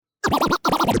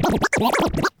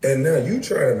And now you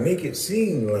try to make it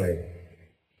seem like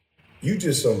you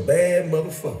just some bad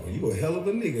motherfucker. You a hell of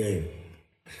a nigga, ain't you?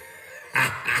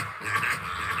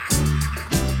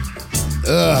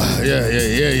 Yeah.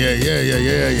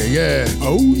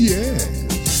 Oh, yeah.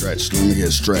 Stretch. Let me get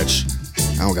a stretch.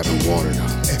 I don't got no water now.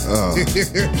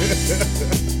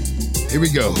 Here we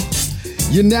go.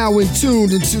 You're now in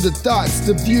tuned into the thoughts,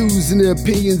 the views, and the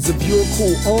opinions of your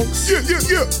cool unks.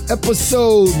 Yeah.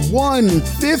 Episode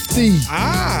 150.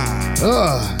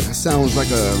 That sounds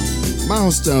like a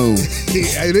milestone.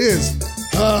 It is.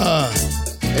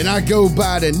 And I go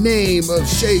by the name of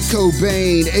Shay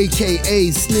Cobain,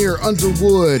 a.k.a. Sneer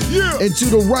Underwood. Yeah. And to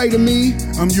the right of me,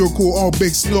 I'm your cool all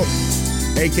big snook,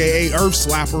 a.k.a. Earth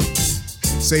Slapper.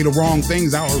 Say the wrong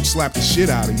things, I'll earth slap the shit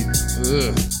out of you.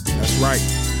 That's right.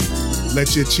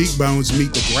 Let your cheekbones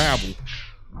meet the gravel.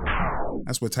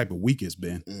 That's what type of week it's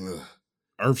been.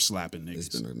 Earth slapping niggas.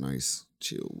 It's been a nice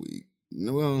chill week.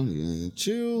 Well, yeah,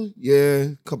 chill. Yeah,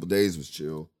 a couple days was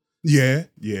chill. Yeah.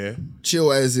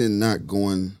 Chill as in not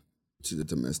going to the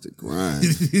domestic grind.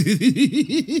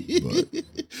 But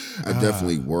I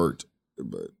definitely worked.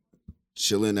 But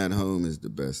chilling at home is the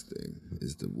best thing.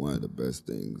 It's one of the best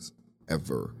things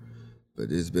ever. But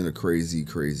it's been a crazy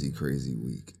week. Crazy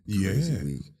week.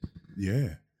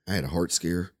 Yeah. I had a heart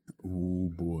scare. Oh,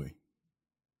 boy.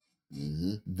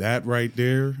 Mm-hmm. That right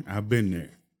there, I've been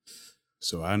there.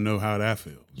 So I know how that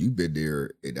feels. You've been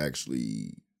there. It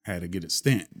actually... Had to get a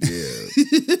stent. Yeah.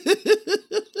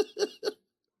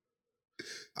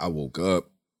 I woke up.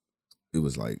 It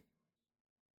was like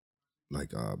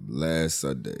last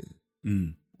Sunday.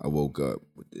 I woke up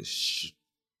with this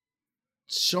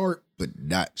sharp but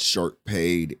not sharp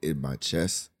pain in my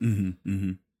chest. And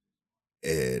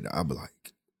I'm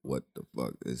like, what the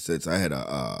fuck? And since I had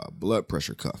a blood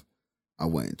pressure cuff, I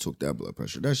went and took that blood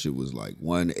pressure. That shit was like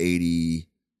 180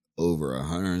 over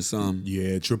 100 and something.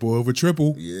 Yeah, triple over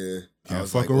triple. Yeah. Can't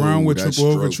fuck around with triple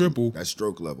over triple. That's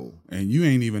stroke level. And you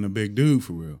ain't even a big dude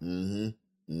for real. Mm-hmm.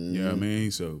 You know what I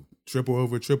mean? So triple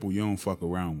over triple, you don't fuck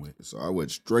around with. So I went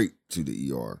straight to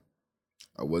the ER.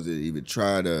 I wasn't even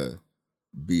trying to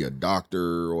be a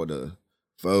doctor or the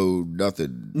phone,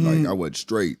 nothing. Like I went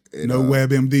straight. And, no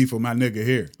WebMD for my nigga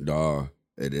here. Nah.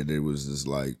 And then it was just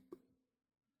like,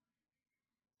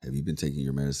 have you been taking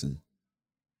your medicine?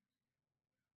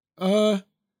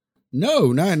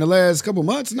 No, not in the last couple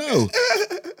months, no.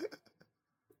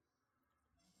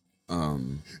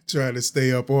 Try to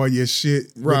stay up all your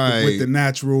shit right with the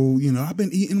natural, I've been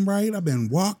eating right, I've been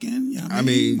walking, I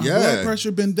mean my blood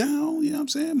pressure been down, you know what I'm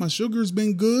saying? My sugar's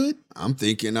been good. I'm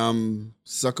thinking I'm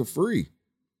sucker free.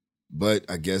 But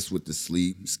I guess with the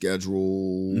sleep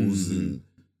schedules and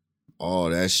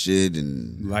all that shit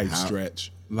and life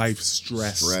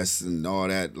stress and all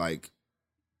that, like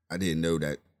I didn't know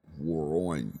that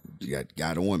wore on,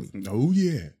 got on me. Oh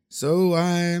yeah. So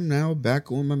I am now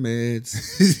back on my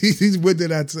meds. What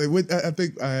did I say? I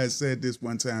think I had said this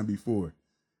one time before.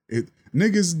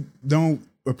 Niggas don't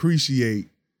appreciate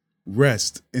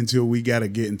rest until we got to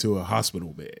get into a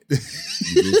hospital bed.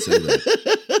 You did say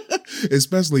that.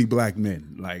 Especially black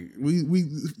men. Like we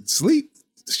sleep.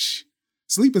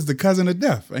 Sleep is the cousin of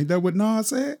death. Ain't that what Nas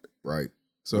said? Right.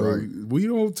 So we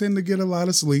don't tend to get a lot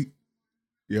of sleep.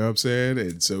 You know what I'm saying?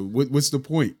 And so what's the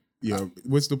point?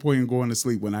 What's the point in going to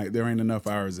sleep when there ain't enough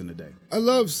hours in the day? I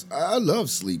love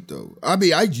sleep though. I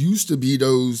mean, I used to be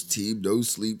those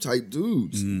sleep type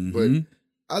dudes, but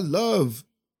I love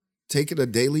taking a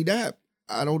daily nap.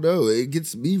 I don't know. It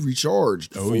gets me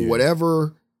recharged for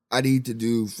whatever I need to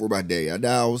do for my day. I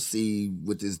now see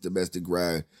with this domestic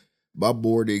grind, my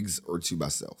mornings are to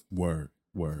myself. Word.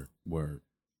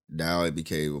 Now it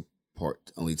became a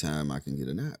part, only time I can get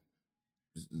a nap.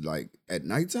 Like at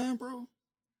nighttime, bro,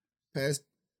 past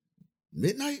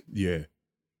midnight. Yeah,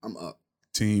 I'm up.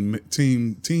 Team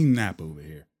nap over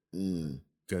here.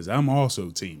 Because I'm also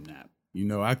team nap.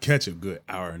 I catch a good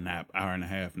hour and a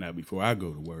half nap before I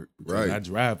go to work. Because I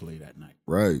drive late at night.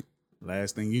 Right.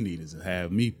 Last thing you need is to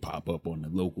have me pop up on the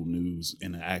local news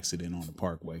in an accident on the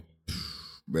parkway.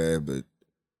 Man, but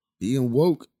being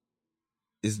woke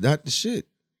is not the shit.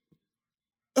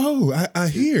 Oh, I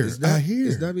hear. It's not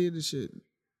being the shit.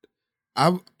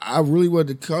 I really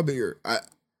wanted to come here.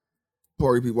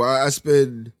 Party people. I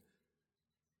spend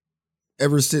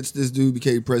ever since this dude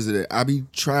became president, I be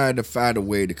trying to find a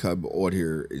way to come on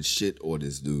here and shit on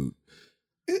this dude.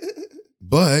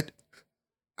 But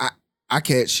I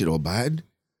can't shit on Biden.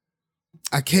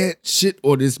 I can't shit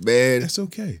on this man. That's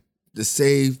okay. To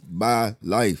save my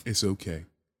life. It's okay.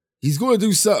 He's going to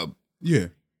do something. Yeah.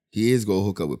 He is gonna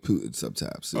hook up with Putin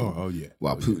sometimes. So Oh yeah.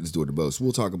 while Oh, Putin's doing the most,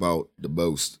 we'll talk about the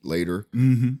most later. yeah.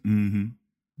 Mm-hmm.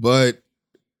 But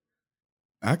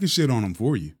I can shit on him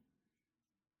for you.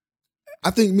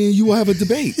 I think me and you will have a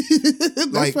debate. That's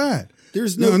Like, fine.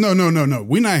 There's No, no, no.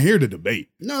 We're not here to debate.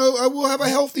 no. I will have a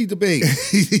healthy debate.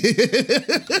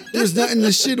 There's nothing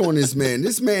to shit on this man.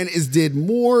 This man did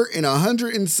more in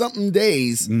 100 and something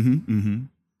days than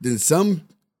some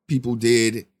people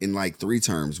did in like 3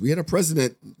 terms. We had a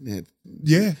president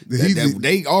Yeah.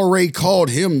 they already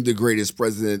called him the greatest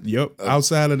president. Yep.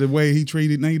 Outside of the way he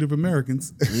treated Native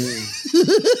Americans.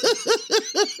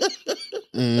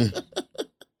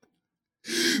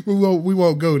 We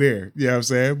won't go there. You know what I'm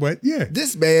saying? But yeah.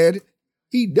 This man,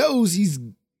 he knows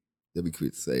let me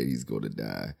quit saying he's going to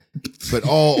die. But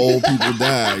all old people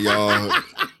die, y'all.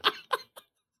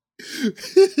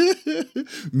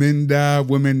 Men die,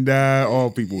 women die,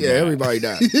 all people die. Yeah, everybody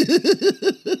died.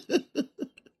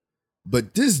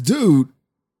 But this dude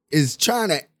is trying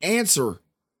to answer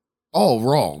all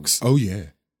wrongs. Oh yeah.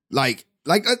 All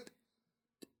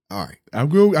right.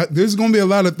 There's gonna be a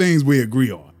lot of things we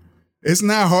agree on. It's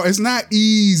not hard. It's not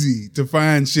easy to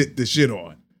find shit to shit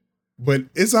on, but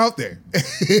it's out there.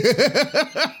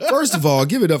 First of all,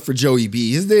 give it up for Joey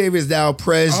B. His name is now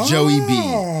Prez Joey B.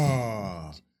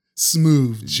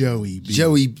 Smooth Joey B.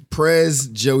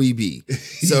 Joey B.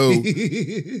 So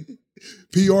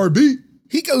PRB.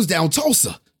 he goes down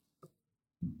Tulsa.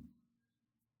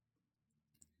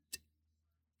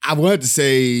 I wanted to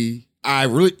say,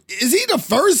 is he the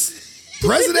first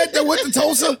president that went to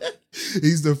Tulsa?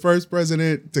 He's the first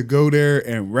president to go there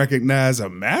and recognize a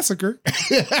massacre.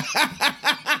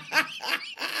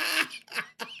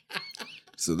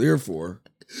 So therefore,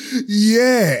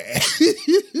 yeah.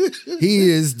 he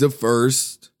is the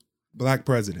first. Black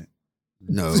president.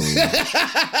 No.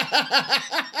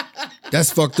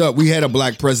 That's fucked up. We had a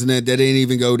black president that didn't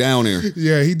even go down there.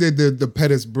 Yeah, he did the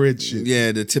Pettus Bridge shit.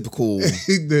 Yeah, the typical.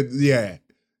 Yeah.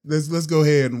 Let's go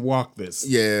ahead and walk this.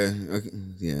 Yeah,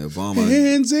 Obama.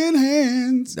 Hands in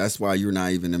hands. That's why you're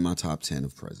not even in my top 10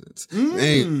 of presidents.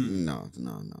 No.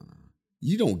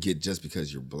 You don't get just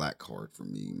because you're black card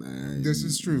from me, man. This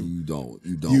is true. You don't.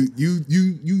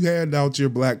 You hand out your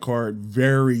black card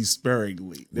very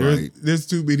sparingly. There's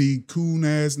too many coon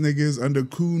ass niggas,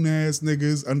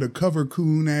 undercover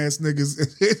coon ass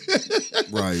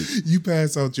niggas. Right. You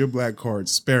pass out your black card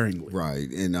sparingly. Right.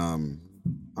 And I'm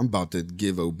about to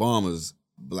give Obama's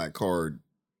black card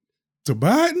to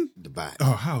Biden.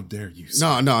 Oh, how dare you,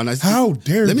 sir? No. How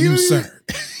dare you, sir?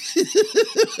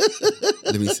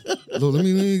 Let me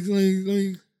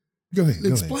go ahead.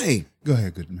 Explain. Go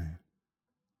ahead, good man.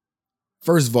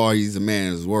 First of all, he's a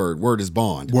man of his word. Word is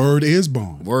bond. Word is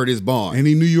bond. Word is bond.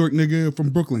 Any New York nigga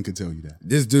from Brooklyn can tell you that.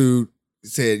 This dude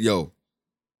said, yo,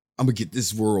 I'm going to get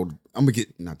this world. I'm going to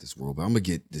get, not this world, but I'm going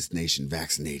to get this nation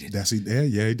vaccinated. Yeah,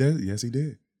 he did. Yes, he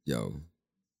did. Yo.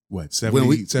 What,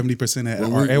 70%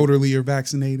 of our elderly are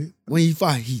vaccinated? When he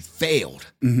fought, he failed.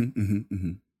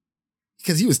 Mm-hmm.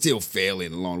 Because he was still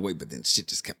failing along the way, but then shit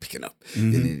just kept picking up.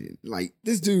 Mm-hmm. And then,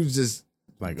 this dude's just...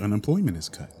 Like unemployment is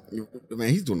cut. Man,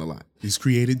 he's doing a lot. He's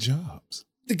created jobs.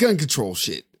 The gun control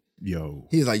shit. Yo.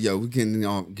 He's like, yo, we can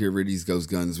get rid of these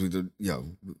ghost guns. We got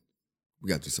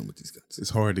to do something with these guns. It's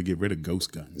hard to get rid of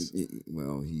ghost guns.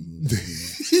 Well,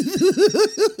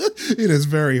 it is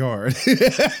very hard.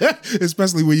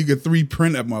 Especially when you can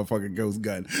 3D a motherfucking ghost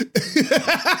gun.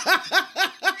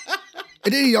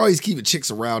 And then he always keeping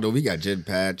chicks around him. He got Jen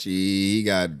Patchy. He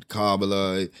got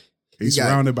Kamala. He's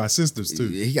surrounded by sisters too.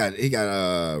 He got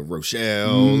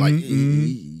Rochelle. Mm-hmm,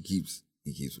 he keeps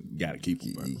them. Gotta keep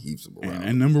them. He keeps them around.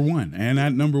 And number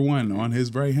one on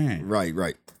his right hand.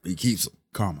 Right. He keeps them.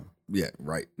 Kamala. Yeah,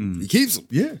 right. He keeps them.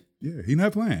 Yeah. He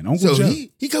not playing. Uncle So Joe.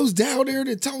 he goes down there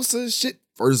to Tulsa. Shit.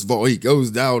 First of all, he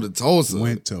goes down to Tulsa.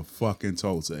 Went to fucking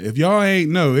Tulsa. If y'all ain't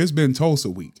know, it's been Tulsa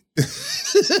week.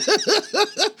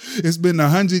 It's been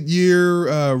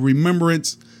 100-year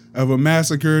remembrance of a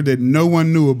massacre that no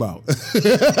one knew about.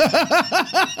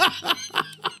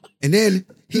 And then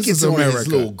he gets on America. his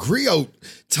little griot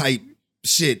type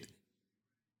shit.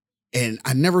 And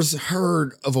I never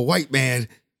heard of a white man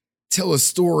tell a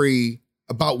story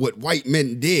about what white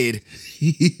men did.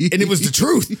 And it was the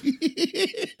truth.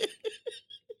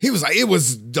 He was like, it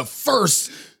was the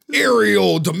first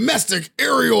domestic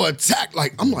aerial attack.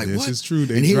 Like, I'm like, this what? This is true.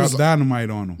 They dropped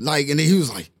dynamite on him. Like, and then he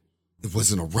was like, it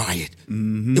wasn't a riot.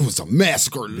 Mm-hmm. It was a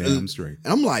massacre. Damn straight.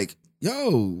 And I'm like,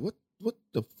 yo, what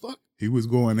the fuck? He was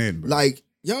going in, bro. Like,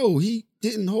 yo, he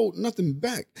didn't hold nothing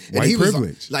back. And White he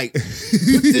privilege. Was like, put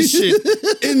this shit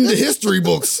in the history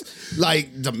books.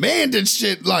 Like, demanded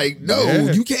shit. Like,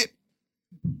 no, you can't.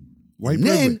 White And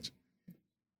then- privilege.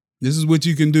 This is what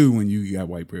you can do when you got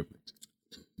white privilege.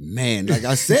 Man, like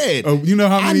I said, Oh, you know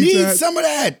how I many need times? some of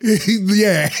that.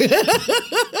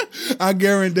 Yeah. I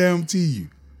guarantee you.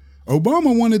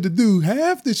 Obama wanted to do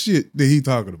half the shit that he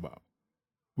talking about.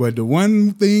 But the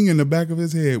one thing in the back of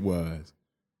his head was,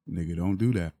 nigga, don't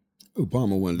do that.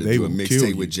 Obama wanted to They do a will kill mixtape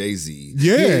you. with Jay-Z.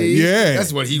 Yeah.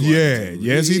 That's what he wanted to do.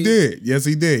 Yes, he did. Yes,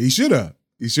 he did. He should have.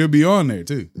 He should be on there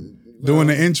too. Doing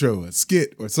the intro, a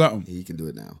skit or something. He can do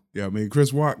it now. Yeah, I mean,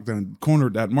 Chris Rock done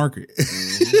cornered that market.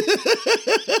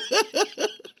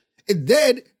 And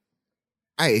then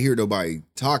I ain't hear nobody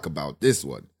talk about this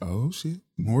one. Oh, shit.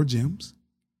 More gems.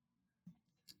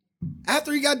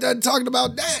 After he got done talking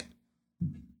about that,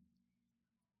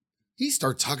 he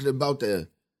started talking about the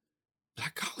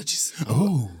black colleges.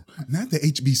 Oh, not the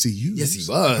HBCUs. Yes, he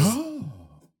was. Oh.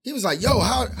 He was like, yo,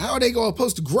 how are they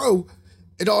supposed to grow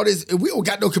and all this? And we don't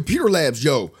got no computer labs,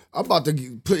 yo. I'm about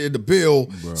to put in the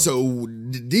bill so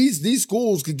these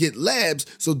schools could get labs,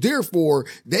 so therefore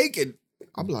they can.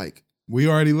 I'm like, We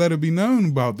already let it be known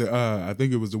about the, I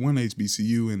think it was the one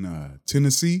HBCU in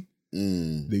Tennessee.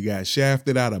 They got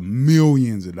shafted out of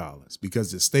millions of dollars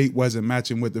because the state wasn't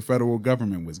matching what the federal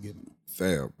government was giving them.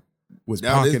 fam. Was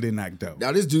Now this- pocketing that dough.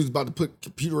 Now this dude's about to put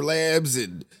computer labs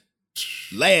and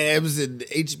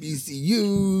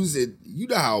HBCUs, and you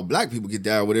know how black people get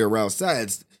down when they're around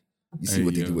science. You see Hey,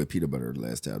 what they yo. do with peanut butter the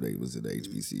last time they was in the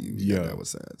HBCU. Yo. Yeah, that was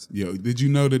science. Yo, did you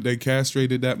know that they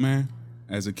castrated that man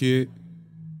as a kid?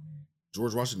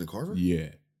 George Washington Carver? Yeah.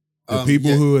 The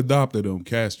people yeah. who adopted him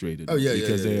castrated him Oh, yeah, yeah,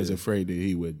 because yeah, they was yeah. afraid that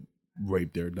he would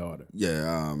rape their daughter.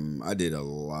 Yeah, I did a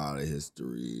lot of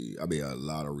history. I mean, a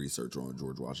lot of research on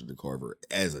George Washington Carver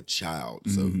as a child.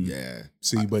 So Mhm. yeah,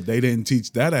 See, but they didn't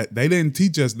teach that. They didn't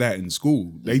teach us that in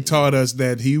school. They taught us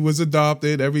that he was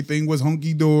adopted. Everything was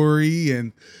hunky dory,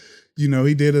 and you know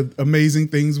he did amazing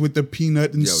things with the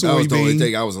peanut and yo, that was the only soybean.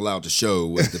 thing I was allowed to show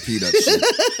was the peanut shit.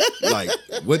 Like,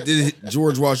 what did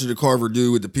George Washington Carver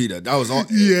do with the peanut? That was all.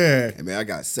 Yeah, I mean, I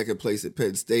got second place at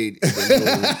Penn State in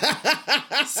the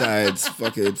little science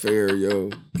fucking fair,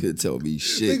 yo. Couldn't tell me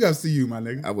shit. big ups to you, my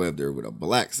nigga. I went up there with a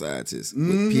black scientist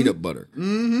with peanut butter.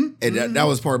 And that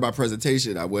was part of my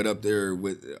presentation. I went up there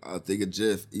with, I think, a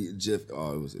Jeff.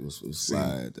 Oh, it was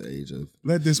Sly at the age of,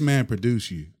 Let this man produce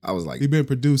you. I was like, He been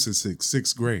producing since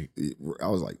sixth grade. I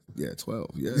was like, yeah,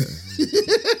 12. Yeah.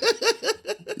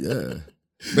 Yeah.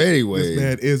 But anyway, This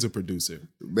man is a producer.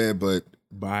 man, but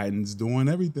Biden's doing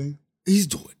everything, he's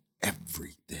doing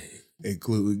everything.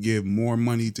 including give more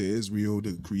money to Israel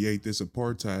to create this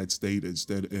apartheid state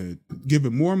instead of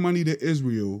giving more money to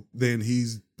Israel than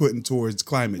he's putting towards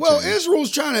climate Well, change.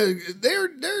 Israel's trying to, they're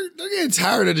getting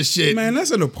tired of the shit. Man,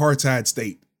 that's an apartheid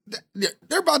state.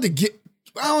 They're about to get,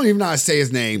 I don't even know how to say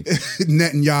his name.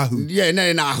 Netanyahu. Yeah,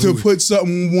 nah. To put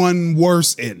something one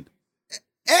worse in.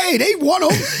 Hey, they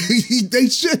want him. They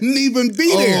shouldn't even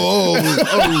be there.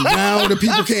 Now the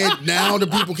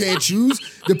people can't choose.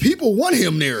 The people want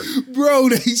him there. Bro,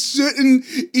 they shouldn't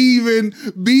even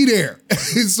be there.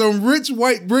 Some rich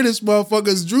white British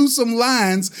motherfuckers drew some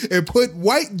lines and put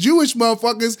white Jewish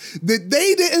motherfuckers that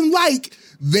they didn't like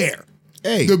there.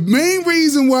 Hey, The main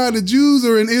reason why the Jews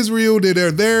are in Israel that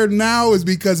are there now is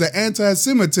because of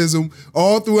anti-Semitism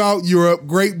all throughout Europe,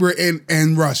 Great Britain,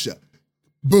 and Russia.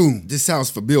 Boom. this sounds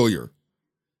familiar.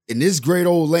 In this great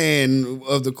old land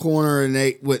of the corner, and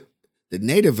with the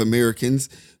Native Americans,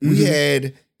 we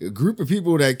had a group of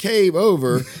people that came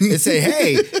over and say,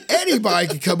 "Hey, anybody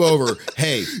can come over.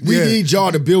 Hey, we Yeah. need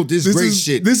y'all to build this great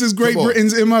shit." This is Great Come on.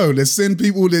 Britain's MO, to send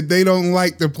people that they don't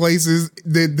like to places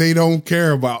that they don't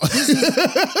care about.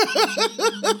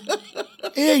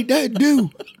 It ain't that new.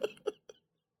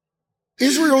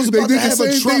 Israel's They about to did the have a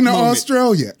same Trump thing to moment.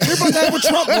 Australia. They're about to have a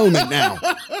Trump moment now.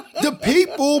 The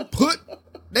people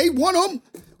they want them.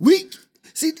 We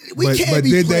can't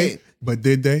be did playing.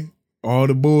 did they? All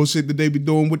the bullshit that they be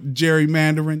doing with the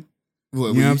gerrymandering. What,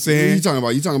 You know what I'm saying?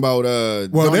 What you talking about Well,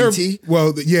 Donnie T?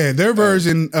 their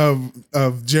version of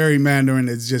gerrymandering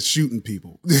is just shooting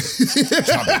people.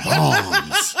 Dropping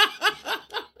bombs.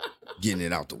 Getting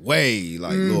it out the way.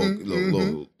 Like, look.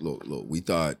 We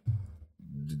thought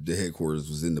the headquarters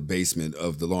was in the basement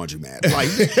of the laundromat. Like,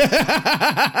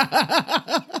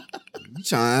 you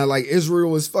trying like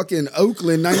Israel was fucking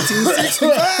Oakland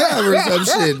 1965 or some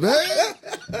shit, man.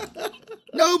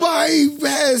 Nobody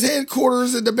has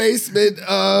headquarters in the basement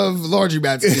of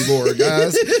laundromats anymore,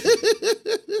 guys.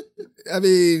 I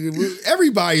mean,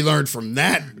 everybody learned from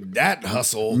that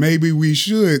hustle. Maybe we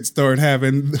should start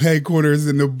having headquarters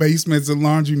in the basements of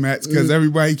laundromats because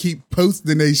everybody keep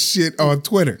posting their shit on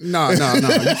Twitter. No, you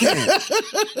can't.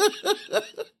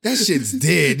 That shit's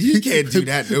dead. You can't do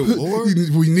that no more.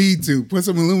 We need to put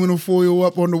some aluminum foil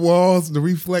up on the walls to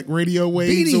reflect radio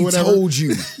waves or BD whatever. told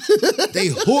you. They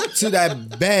hooked to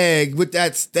that bag with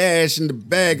that stash and the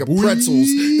bag of pretzels.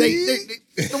 The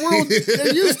world,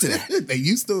 they're used to that. They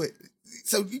used to it.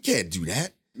 So you can't do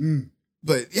that.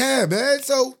 But yeah, man.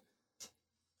 So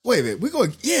wait a minute.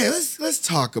 Let's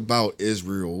talk about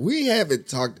Israel. We haven't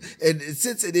talked, and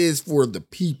since it is for the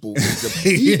people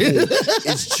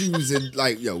is choosing,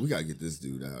 like, yo, we gotta get this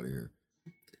dude out of here.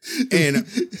 And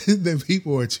the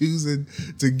people are choosing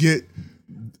to get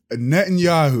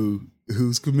Netanyahu,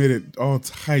 who's committed all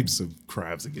types of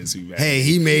crimes against humanity. hey,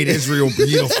 he made Israel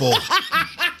beautiful.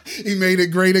 He made it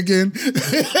great again.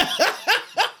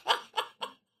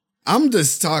 I'm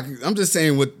just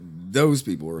saying what those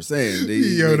people are saying.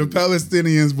 The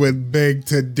Palestinians would beg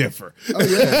to differ. Oh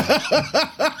yeah.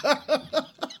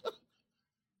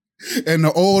 And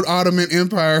the old Ottoman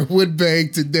Empire would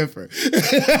beg to differ.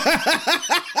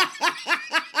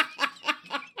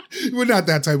 We're not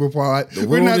that type of pod.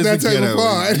 We're not that type of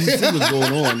pod. You see what's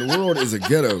going on. The world is a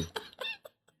ghetto.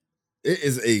 It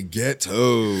is a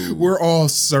ghetto. We're all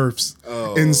serfs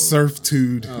in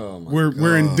servitude. Oh my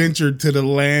we're indentured to the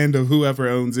land of whoever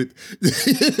owns it.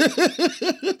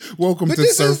 Welcome to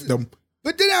serfdom.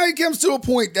 But then now it comes to a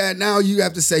point that now you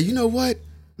have to say, you know what?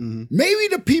 Maybe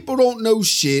the people don't know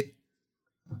shit.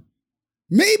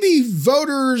 Maybe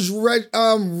voters'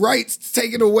 rights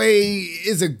taken away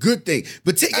is a good thing,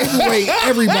 but taking away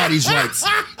everybody's rights,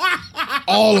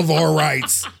 all of our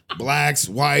rights, blacks,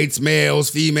 whites, males,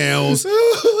 females,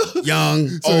 young,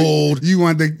 old. You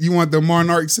want the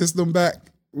monarch system back?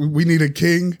 We need a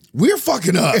king. We're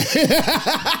fucking up.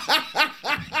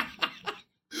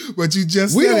 But you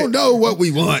just We said don't know what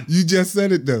we want. You just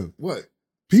said it though. What?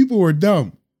 People are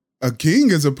dumb. A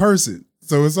king is a person.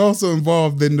 So it's also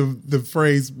involved in the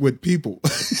phrase with people.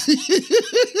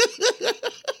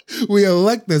 We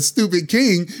elect a stupid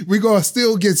king, we gonna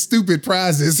still get stupid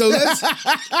prizes. So let's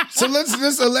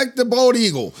just elect the bald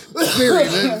eagle.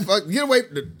 Period. Get away.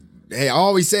 Hey, I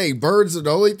always say birds are the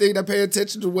only thing that pay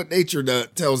attention to what nature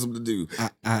tells them to do.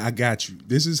 I got you.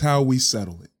 This is how we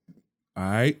settle it. All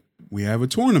right. We have a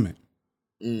tournament.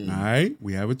 All right.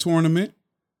 We have a tournament.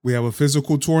 We have a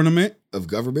physical tournament Of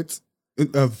governments?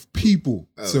 of people,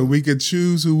 so we could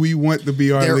choose who we want to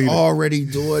be our They're leader. already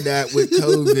doing that with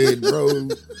COVID, bro.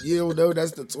 You don't know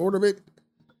that's the tournament?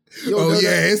 You don't know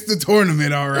that? It's the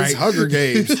tournament, all right. It's Hunger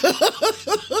Games.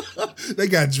 They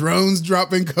got drones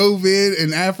dropping COVID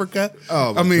in Africa.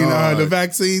 Oh, my God. The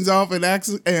vaccines off in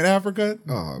Africa.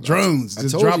 Oh, Drones I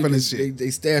just told you dropping the they- shit.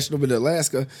 They stashed them in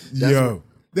Alaska.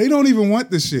 They don't even want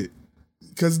the shit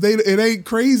because it ain't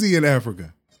crazy in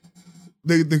Africa.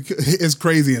 It's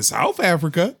crazy in South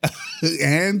Africa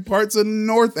and parts of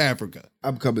North Africa.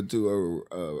 I'm coming to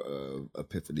a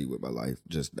epiphany with my life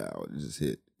just now. It just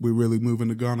hit. We really moving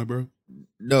to Ghana, bro?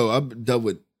 No, I'm done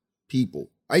with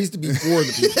people. I used to be for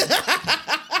the people.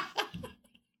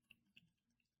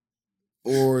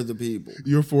 For the people.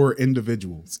 You're for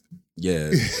individuals.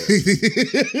 Yeah.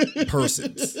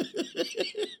 Persons.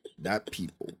 Not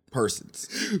people. Persons.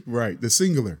 Right, the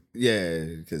singular. Yeah,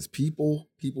 because people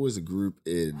is a group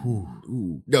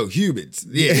in no humans.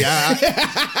 Yeah.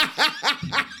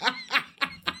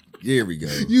 Here we go.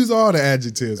 Use all the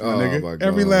adjectives, my nigga. My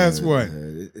Every God. last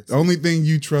one. The only thing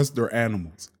you trust are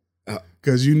animals.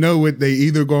 Because you know what they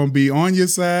either going to be on your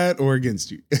side or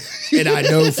against you. And I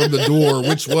know from the door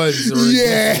which ones are.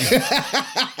 Yeah.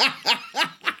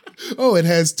 Oh, it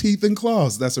has teeth and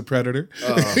claws. That's a predator.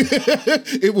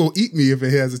 It will eat me if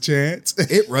it has a chance.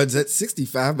 It runs at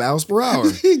 65 miles per hour.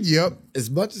 Yep. As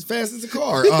much as fast as a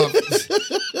car.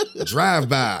 Drive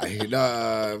by.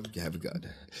 Have a gun.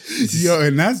 Yo,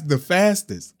 and that's the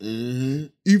fastest. Mm-hmm.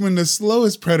 Even the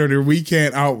slowest predator we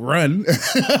can't outrun.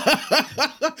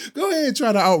 Go ahead and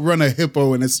try to outrun a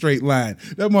hippo in a straight line.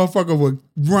 That motherfucker will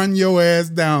run your ass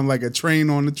down like a train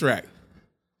on the track.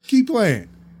 Keep playing.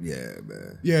 Yeah,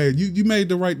 man. Yeah, you made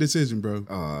the right decision, bro.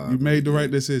 You made the right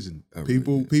decision.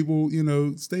 People,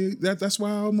 stay. That's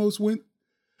why I almost went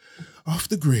off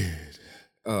the grid.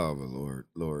 Oh my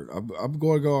Lord! I'm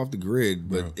going to go off the grid,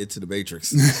 but into the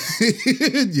Matrix.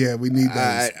 Yeah, we need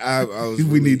that.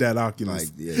 We need that Oculus.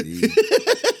 Like, yeah,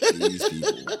 these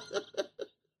people.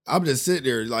 I'm just sitting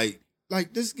there, like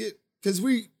this because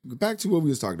we back to what we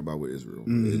was talking about with Israel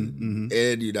and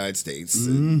the United States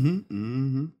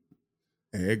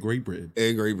And Great Britain.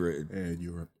 and Great Britain. And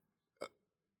Europe.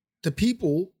 The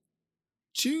people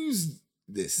choose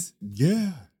this.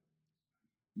 Yeah.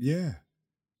 Yeah.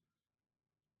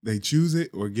 They choose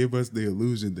it or give us the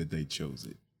illusion that they chose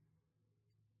it.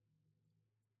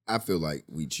 I feel like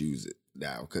we choose it.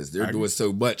 now because they're doing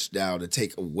so much now to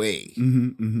take away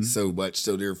so much.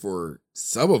 So therefore,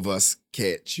 some of us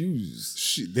can't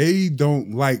choose. They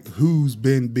don't like who's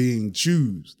been being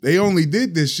choose. They only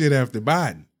did this shit after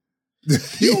Biden.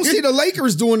 You don't see the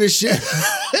Lakers doing this shit.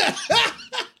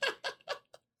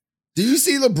 Do you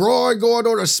see LeBron going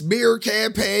on a smear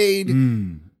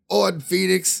campaign on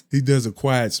Phoenix? He does a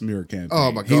quiet smear campaign.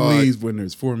 Oh my God. He leaves when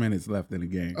there's 4 minutes left in the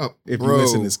game. If you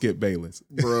listen to Skip Bayless.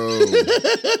 Bro.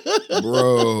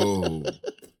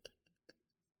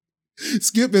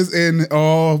 Skip is in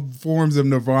all forms of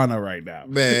nirvana right now.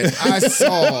 Man, I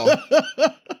saw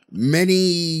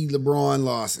many LeBron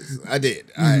losses. I did.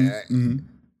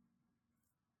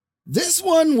 This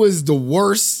one was the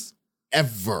worst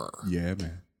ever. Yeah,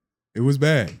 man. It was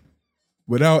bad.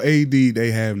 Without AD,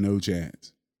 they have no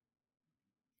chance.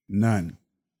 None.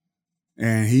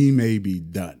 And he may be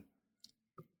done.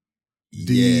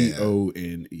 Yeah.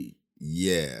 DONE.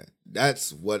 Yeah.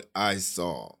 That's what I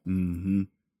saw. Mm-hmm.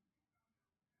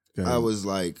 I was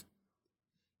like,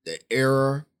 the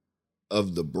era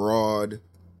of the broad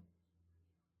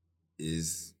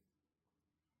is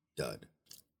done.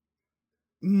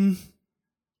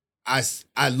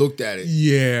 I looked at it.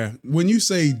 Yeah. When you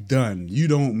say done, you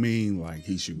don't mean like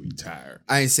he should retire.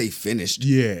 I didn't say finished.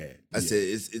 Yeah. I said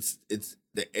it's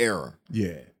the era.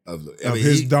 Yeah. Of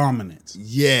his dominance.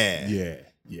 Yeah. Yeah.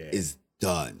 Yeah. Is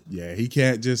done. Yeah. He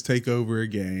can't just take over a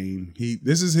game.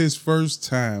 This is his first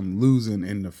time losing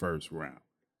in the first round.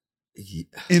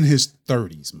 In his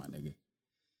 30s, my nigga.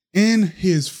 In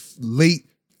his late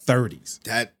 30s.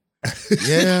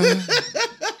 Yeah.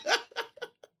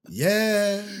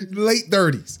 Yeah. Late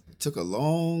 30s. Took a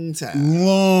long time.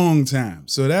 Long time.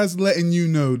 So that's letting you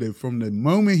know that from the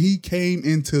moment he came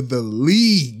into the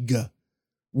league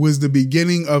was the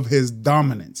beginning of his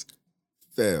dominance.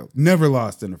 Fair. Never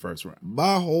lost in the first round.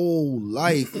 My whole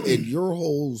life and your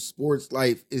whole sports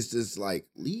life is just like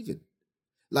leaving.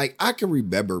 Like I can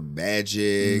remember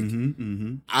Magic.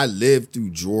 I lived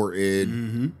through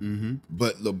Jordan.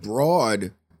 But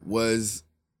LeBron was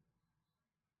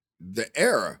the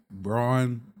era.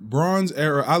 Braun's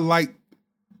era.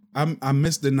 I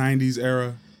miss the 90s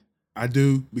era. I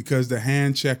do, because the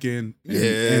hand checking and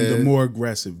the more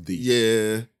aggressive D.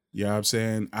 Yeah. You know what I'm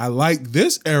saying? I like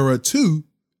this era too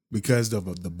because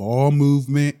of the ball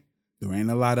movement. There ain't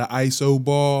a lot of ISO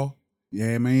ball. You know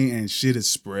what I mean? And shit is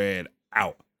spread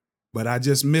out. But I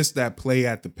just miss that play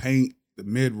at the paint, the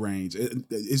mid-range.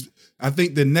 I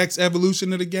think the next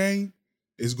evolution of the game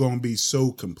is going to be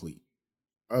so complete.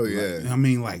 Oh, yeah. Like, I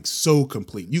mean, like, so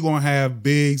complete. You're going to have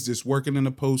bigs just working in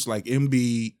the post like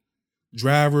Embiid,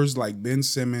 drivers like Ben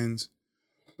Simmons,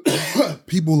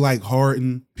 people like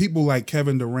Harden, people like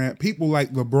Kevin Durant, people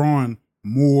like LeBron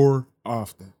more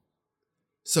often.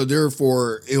 So,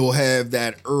 therefore, it will have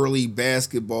that early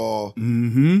basketball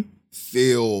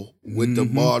feel with the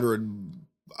modern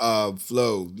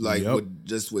flow, like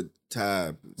with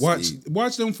time.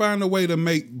 Watch them find a way to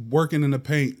make working in the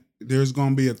paint. There's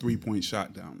gonna be a 3-point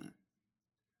shot down there.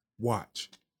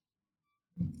 Watch,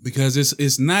 because it's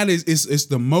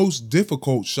the most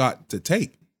difficult shot to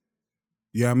take.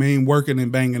 You know what I mean? Working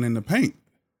and banging in the paint.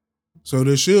 So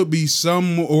there should be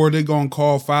some, or they're gonna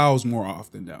call fouls more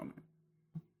often down there.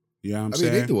 You know what I'm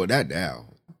saying? They doing that now.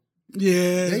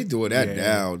 Yeah, they doing that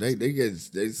now. They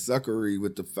suckery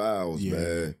with the fouls,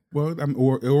 man. Well,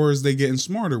 or is they getting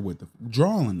smarter with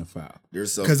drawing the foul?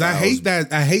 Because I hate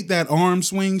that arm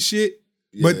swing shit.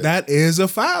 Yeah. But that is a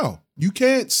foul. You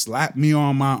can't slap me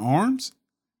on my arms.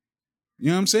 You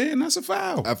know what I'm saying? That's a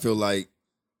foul. I feel like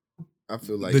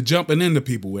the jumping into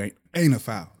people ain't a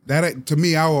foul. That to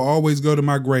me, I will always go to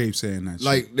my grave saying that.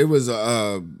 Like shit. There was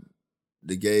the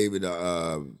game in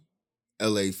the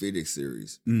LA Phoenix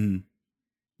series.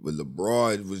 But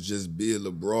LeBron was just being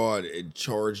LeBron and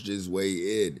charged his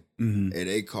way in. And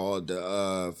they called the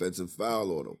offensive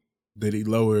foul on him. Did he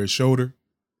lower his shoulder?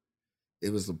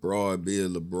 It was LeBron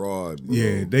being LeBron, bro.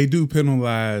 Yeah, they do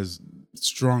penalize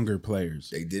stronger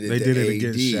players. They did it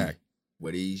against Shaq.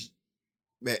 But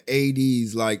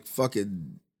AD's like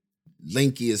fucking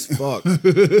lanky as fuck.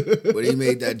 But he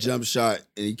made that jump shot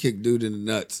and he kicked dude in the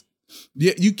nuts.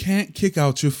 Yeah, you can't kick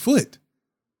out your foot.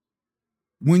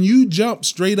 When you jump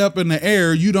straight up in the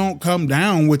air, you don't come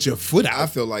down with your foot out. I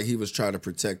feel like he was trying to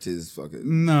protect his fucking...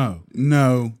 No.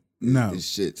 His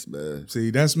shits, man. See,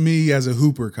 that's me as a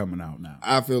hooper coming out now.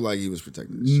 I feel like he was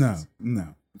protecting his shits.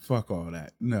 No. Fuck all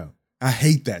that. No. I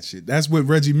hate that shit. That's what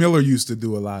Reggie Miller used to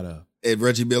do a lot of. And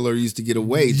Reggie Miller used to get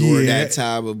away during that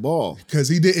time of ball. Because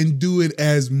he didn't do it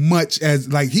as much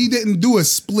as... Like, he didn't do a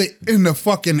split in the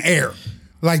fucking air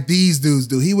like these dudes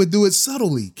do. He would do it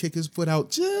subtly. Kick his foot out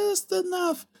just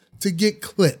enough to get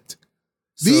clipped.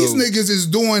 These niggas is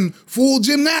doing full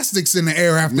gymnastics in the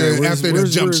air after the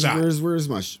jump shot.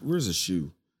 Where's a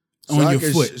shoe? On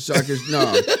your foot. So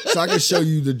I can show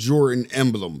you the Jordan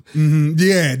emblem. Mm-hmm.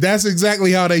 Yeah, that's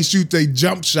exactly how they shoot their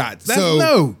jump shots.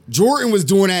 Jordan was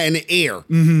doing that in the air.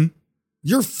 Mm-hmm.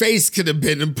 Your face could have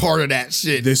been a part of that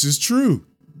shit. This is true.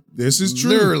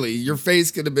 Literally, your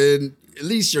face could have been at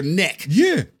least your neck.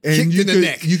 Yeah, and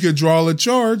you could draw a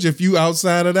charge if you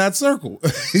outside of that circle.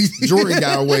 Jordan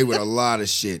got away with a lot of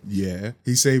shit. Yeah,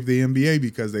 he saved the NBA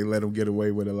because they let him get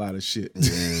away with a lot of shit.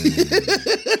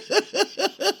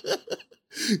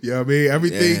 You know what I mean?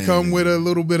 Everything come with a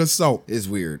little bit of salt. It's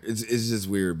weird. It's just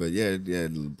weird. But yeah,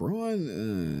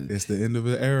 LeBron. It's the end of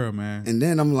an era, man. And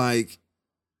then I'm like,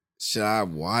 should I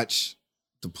watch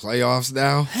the playoffs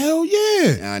now? Hell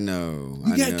yeah. I know.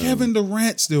 You got Kevin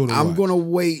Durant still to watch. I'm gonna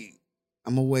wait.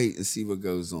 I'm gonna wait and see what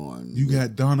goes on. You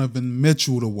got Donovan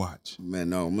Mitchell to watch. Man,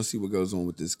 no, I'm gonna see what goes on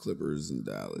with this Clippers in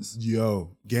Dallas.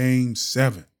 Yo, Game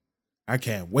 7. I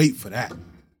can't wait for that.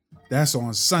 That's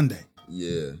on Sunday.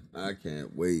 Yeah, I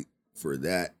can't wait for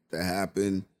that to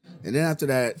happen. And then after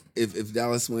that, if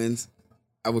Dallas wins,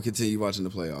 I will continue watching the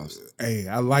playoffs. Hey,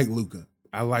 I like Luka.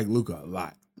 I like Luka a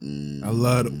lot. I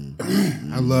love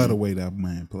the way that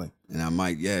man play. And I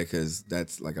might, because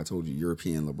that's, like I told you,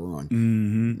 European LeBron.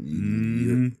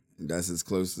 That's as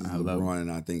close as LeBron,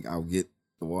 and I think I'll get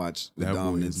to watch the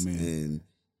dominance, and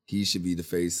he should be the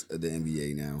face of the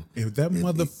NBA now. If that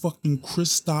motherfucking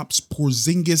Kristaps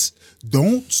Porzingis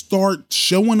don't start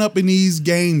showing up in these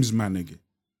games, my nigga.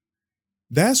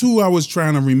 That's who I was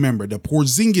trying to remember. The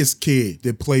Porzingis kid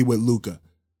that played with Luka.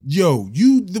 Yo,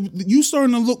 you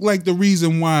starting to look like the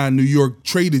reason why New York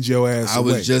traded your ass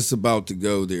away. I was just about to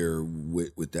go there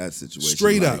with that situation.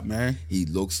 Straight up, man. He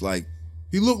looked like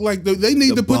they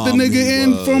need to put the nigga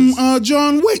in from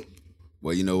John Wick.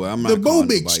 Well, you know what? I'm not calling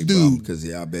nobody dude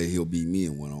because I bet he'll beat me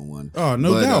in one-on-one. Oh,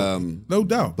 no doubt. No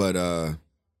doubt. But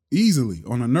easily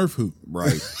on a Nerf hoop.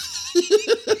 Right.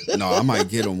 No, I might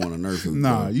get him on a Nerf hoop.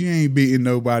 Nah, you ain't beating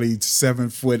nobody 7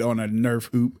 foot on a Nerf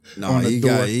hoop. No, he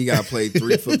got to play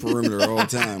 3 foot perimeter all the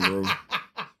time, bro.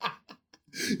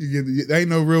 There ain't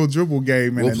no real dribble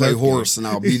game. We'll play horse and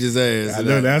I'll beat his ass. I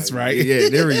know that's right. Yeah,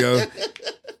 there we go.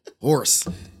 Horse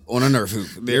on a Nerf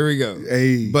hoop. There we go.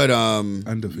 Hey, but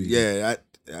undefeated. Yeah,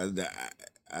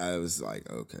 I was like,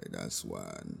 okay, that's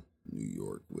why New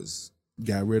York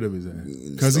got rid of his ass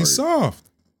because he's soft.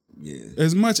 Yeah,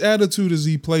 as much attitude as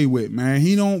he play with, man,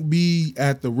 he don't be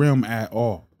at the rim at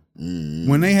all.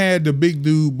 When they had the big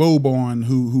dude Boban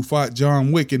who fought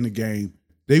John Wick in the game,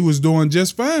 they was doing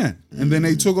just fine, and then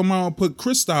they took him out and put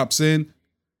Kristaps in,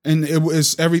 and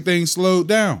everything slowed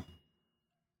down.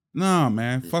 Nah,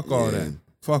 man, fuck all that.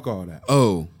 Fuck all that.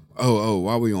 Oh,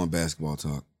 while we on basketball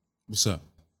talk, what's up?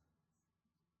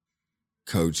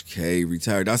 Coach K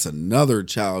retired. That's another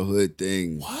childhood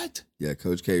thing. What? Yeah,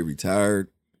 Coach K retired.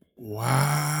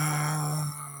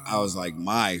 Wow. I was like,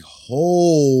 my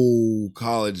whole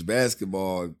college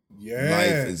basketball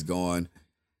life is gone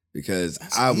because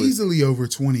That's easily over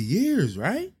 20 years,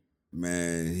 right?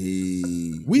 Man,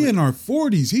 we in our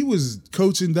 40s. He was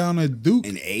coaching down at Duke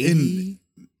in 80.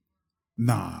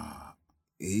 Nah.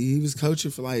 He was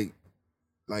coaching for like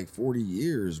 40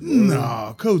 years, bro.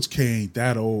 Nah, Coach K ain't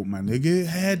that old, my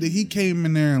nigga. He came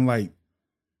in there in like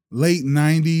late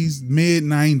 90s, mid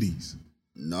 90s.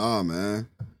 Nah, man.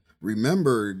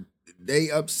 Remember, they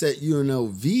upset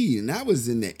UNLV, and that was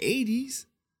in the 80s.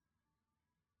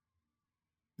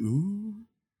 Ooh.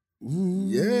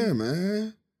 Yeah,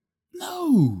 man.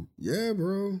 No. Yeah,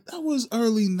 bro. That was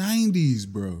early 90s,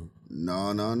 bro.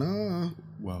 No.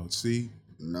 Well, see?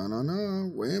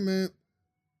 No. Wait a minute.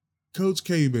 Coach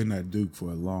K been at Duke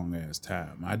for a long ass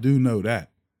time. I do know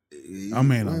that. I'm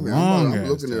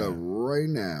looking it up right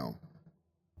now.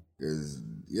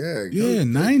 Yeah,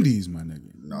 90s, my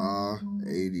nigga. Nah,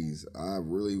 80s. I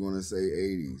really want to say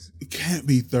 80s. It can't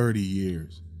be 30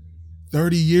 years.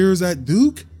 30 years at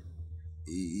Duke?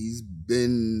 He's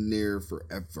been there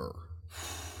forever.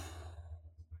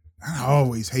 I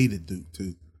always hated Duke,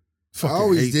 too. I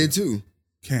always did, too.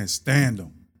 Can't stand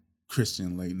him.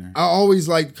 Christian Laettner. I always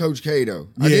liked Coach K, though.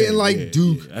 I didn't like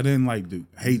Duke. Yeah. I didn't like Duke.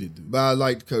 Hated Duke. But I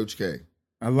liked Coach K.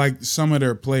 I liked some of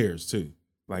their players, too.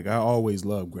 Like, I always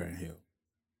loved Grant Hill.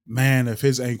 Man, if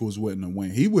his ankles wouldn't have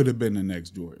went, he would have been the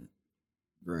next Jordan.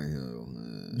 Grant Hill,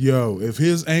 man. Yo, if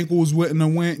his ankles wouldn't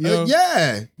have went, yo.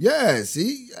 Yeah.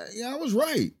 See, I was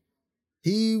right.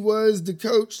 He was the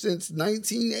coach since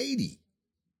 1980.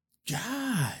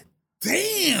 God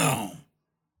damn.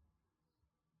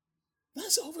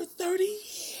 That's over 30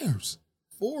 years.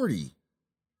 40.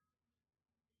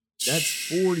 That's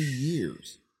 40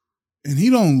 years. And he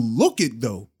don't look it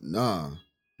though. Nah.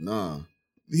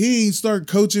 He ain't start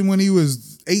coaching when he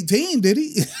was 18, did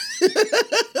he?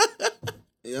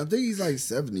 Yeah, I think he's like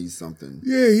 70 something.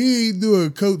 Yeah, he ain't do a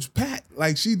Coach Pat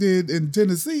like she did in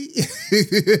Tennessee. I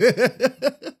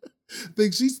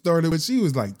think she started when she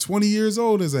was like 20 years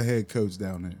old as a head coach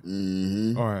down there.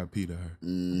 Mm-hmm. R.I.P. to her.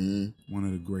 Mm-hmm. One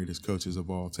of the greatest coaches of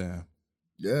all time.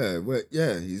 Yeah,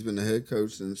 he's been the head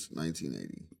coach since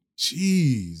 1980.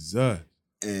 Jesus.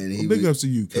 And he big ups to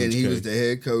you, Coach And he K. was the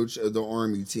head coach of the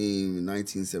Army team in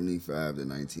 1975 to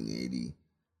 1980.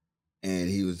 And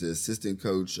he was the assistant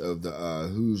coach of the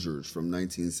Hoosiers from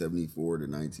 1974 to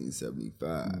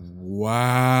 1975.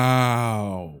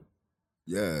 Wow.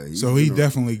 Yeah. So he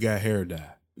definitely got hair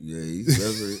dye. Yeah, he's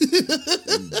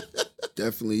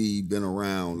definitely been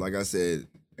around. Like I said,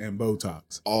 and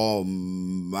Botox. All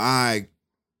my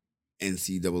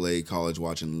NCAA college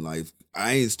watching life,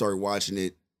 I ain't start watching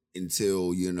it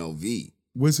until V.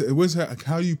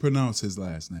 How do you pronounce his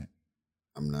last name?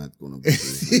 I'm not going to butcher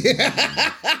his name.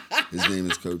 His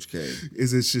name is Coach K.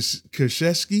 Is it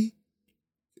Krzyzewski?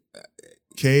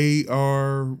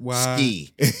 K-R-Y?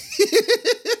 Ski.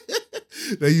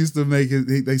 They used to make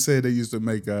it. They said they used to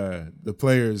make the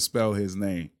players spell his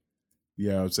name.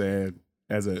 You know what I'm saying?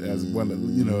 As one of,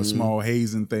 a small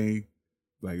hazing thing.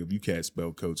 Like if you can't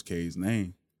spell Coach K's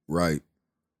name, right?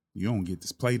 You don't get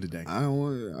this play today. I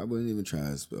wouldn't even try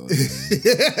to spell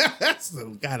it.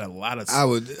 So got a lot of. I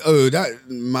would.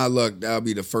 My luck. That'll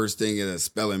be the first thing in a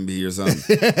spelling bee or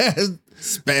something.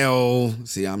 Spell.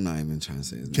 See, I'm not even trying to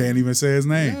say his name. Can't even say his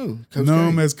name. No, Coach know K.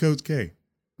 him as Coach K.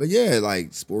 But yeah,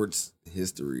 like sports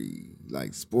history,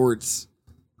 like sports.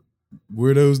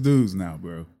 We're those dudes now,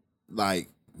 bro. Like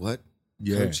what?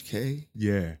 Yeah. Coach K?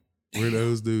 Yeah. We're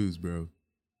those dudes, bro.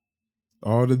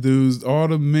 All the dudes, all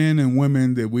the men and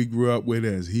women that we grew up with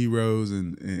as heroes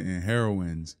and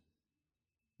heroines.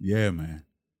 Yeah, man.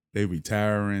 They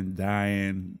retiring,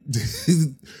 dying.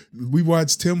 We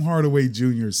watched Tim Hardaway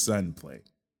Jr.'s son play.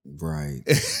 Right.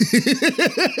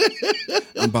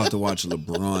 I'm about to watch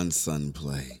LeBron's son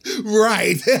play.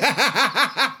 Right.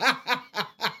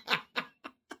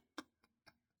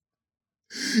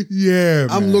 Yeah,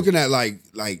 man. I'm looking at like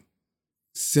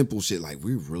simple shit. Like,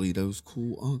 we're really those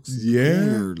cool unks.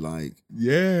 Yeah. Like,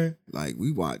 yeah. Like,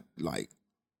 we want, like,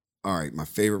 all right, my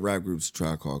favorite rap group's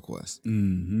Tribe Called Quest.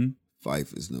 Mm-hmm.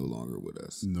 Fife is no longer with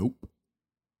us. Nope.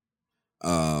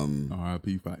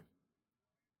 R.I.P. Fife.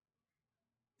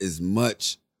 As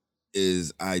much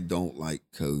as I don't like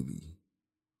Kobe,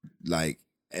 like,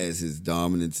 as his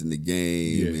dominance in the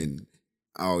game, and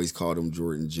I always called him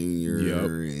Jordan Jr.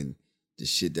 and the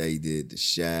shit that he did to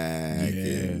Shaq.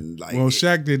 Yeah. And like, well,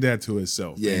 Shaq did that to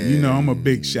himself. Yeah. Man. I'm a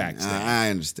big Shaq stan. I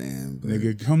understand. But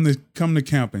Nigga, come to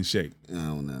camp and shake. I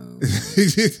don't know.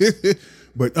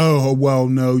 But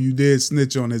no, you did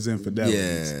snitch on his infidelity.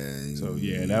 Yeah. So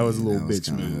that was a little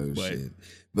bitch move.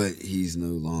 But he's no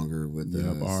longer with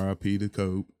us. R.I.P. to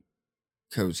Kobe.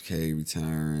 Coach K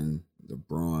retiring.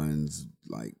 LeBron's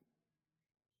like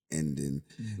ending.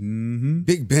 Mm-hmm.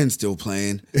 Big Ben still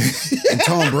playing. And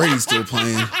Tom Brady still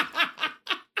playing.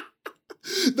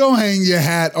 Don't hang your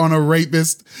hat on a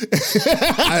rapist.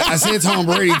 I said Tom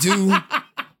Brady too.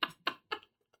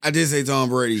 I did say Tom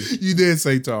Brady. You did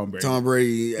say Tom Brady. Tom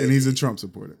Brady. And he's a Trump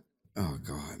supporter. Oh,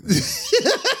 God, man.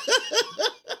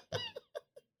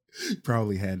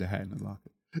 Probably had the hat in the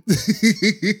locker.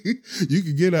 You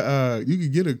could get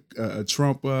a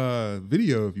Trump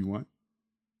video if you want.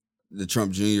 The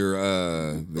Trump Jr.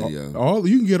 video. All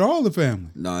you can get all the family.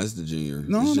 No, it's the Junior.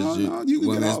 No. You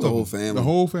can get all the whole family. The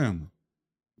whole family.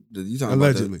 You talking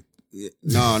allegedly?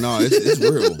 About no, it's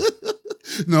real.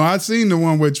 No, I seen the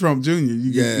one with Trump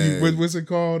Jr. What's it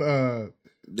called? The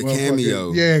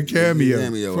Cameo. Yeah,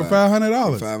 Cameo for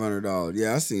 $500. $500.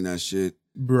 Yeah, I seen that shit,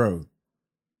 bro.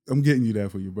 I'm getting you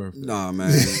that for your birthday. Nah, man.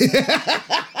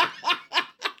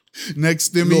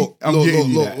 Next stimmy, I'm getting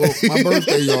you that. Look, my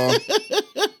birthday, y'all.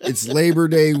 It's Labor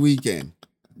Day weekend.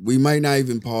 We might not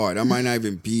even part. I might not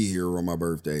even be here on my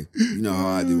birthday. You know how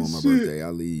I do on my birthday. I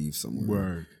leave somewhere.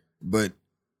 Word. But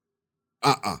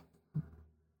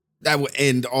that would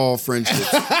end all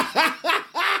friendships.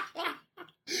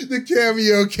 The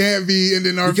Cameo can't be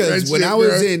ending our friendship. When I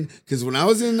was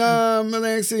in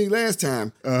Atlantic City last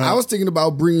time, I was thinking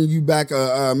about bringing you back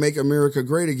a "Make America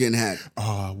Great Again" hat.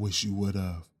 Oh, I wish you would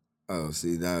have. Oh,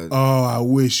 see that. Oh, I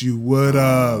wish you would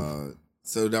have.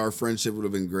 So that our friendship would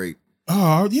have been great.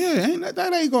 Oh yeah,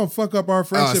 that ain't gonna fuck up our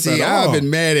friendship at all. I've been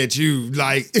mad at you.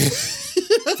 Like,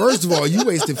 first of all, you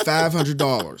wasted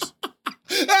 $500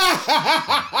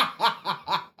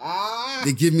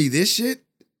 to give me this shit.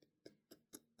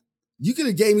 You could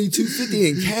have gave me $250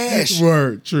 in cash.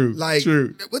 Word, true. Like,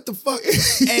 true. what the fuck?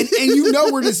 And you know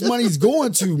where this money's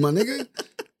going to, my nigga.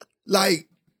 Like,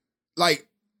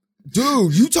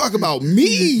 dude, you talk about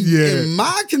me and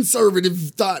my conservative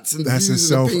thoughts and That's a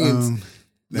views and opinions. self-owned.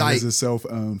 That is a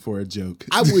self-owned for a joke.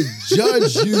 I would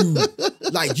judge you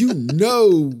like you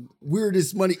know where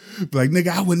this money. Like, nigga,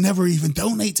 I would never even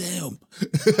donate to him.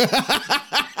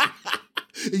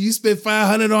 You spent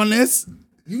 $500 on this?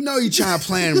 You know you trying to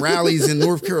plan rallies in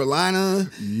North Carolina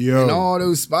and all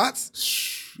those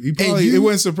spots. He probably, it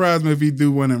wouldn't surprise me if he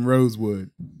do one in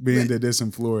Rosewood, being that this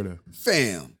in Florida.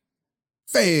 Fam.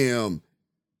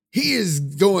 He is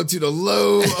going to the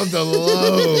low of the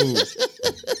low.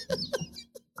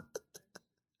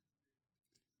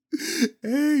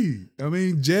 Hey, I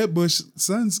mean, Jeb Bush's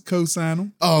sons co-sign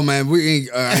him. Oh man, I ain't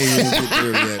even get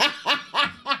there yet.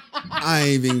 I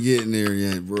ain't even getting there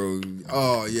yet, bro.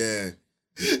 Oh yeah,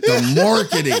 the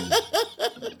marketing,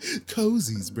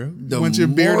 cozies, bro. You want your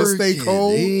beer to stay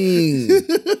cold in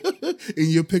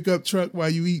your pickup truck while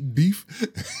you eat beef.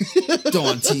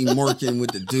 Don T. Markin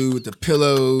with the dude with the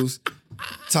pillows,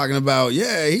 talking about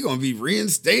he gonna be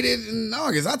reinstated in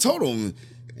August. I told him.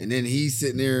 And then he's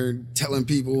sitting there telling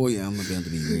people, I'm about to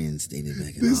be reinstated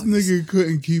back in This August. nigga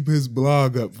couldn't keep his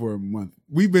blog up for a month.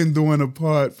 We've been doing a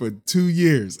pod for 2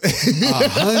 years.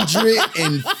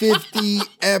 150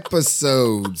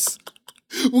 episodes.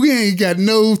 We ain't got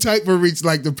no type of reach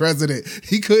like the president.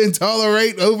 He couldn't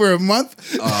tolerate over a month.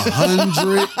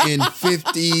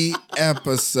 150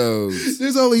 episodes.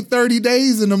 There's only 30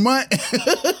 days in a month.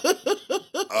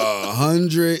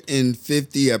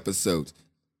 150 episodes.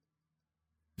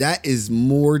 That is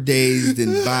more days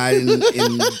than Biden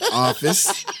in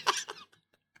office.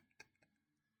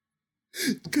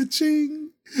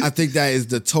 Ka-ching. I think that is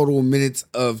the total minutes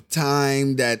of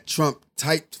time that Trump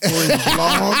typed for his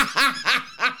blog.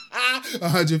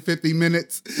 150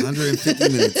 minutes. 150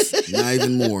 minutes, not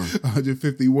even more.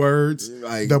 150 words,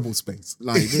 Like, double space.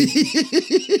 Like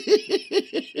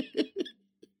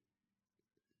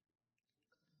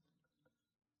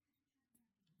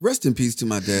rest in peace to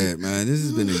my dad, man. This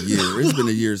has been a year. It's been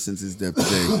a year since his death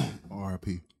today.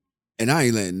 R.I.P. And I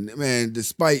ain't letting, man,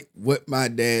 despite what my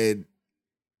dad,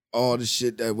 all the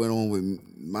shit that went on with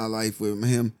my life with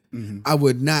him, I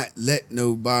would not let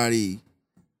nobody,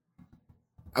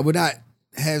 I would not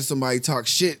have somebody talk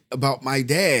shit about my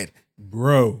dad.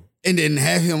 Bro. And then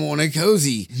have him on a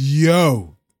cozy.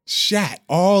 Yo. Shat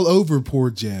all over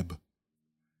poor Jeb.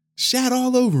 Shat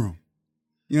all over him.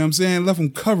 You know what I'm saying? Left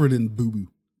him covered in boo-boo.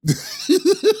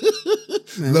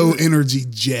 Low energy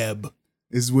Jeb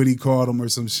is what he called him or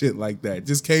some shit like that.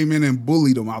 Just came in and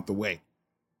bullied him out the way.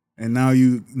 And now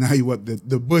you what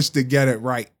the Bush to get it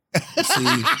right.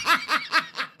 See,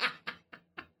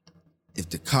 if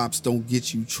the cops don't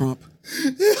get you, Trump,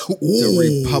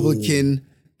 the Republican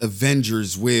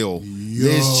Avengers will.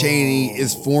 Liz Cheney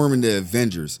is forming the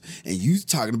Avengers. And you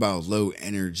talking about low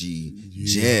energy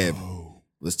Jeb.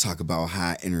 Let's talk about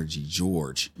high energy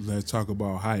George. Let's talk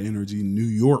about high energy New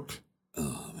York.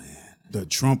 Oh man. The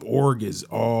Trump org is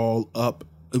all up.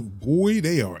 Boy,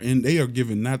 they are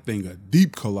giving that thing a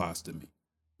deep colostomy.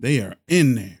 They are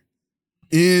in there.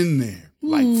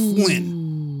 Like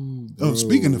Flynn. Oh,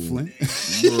 speaking of Flynn.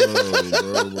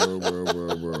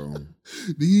 Bro.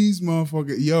 These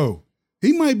motherfuckers,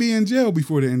 he might be in jail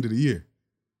before the end of the year.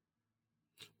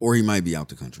 Or he might be out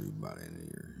the country by the end of the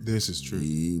year. This is true.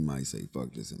 He might say,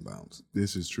 fuck this and bounce.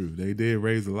 This is true. They did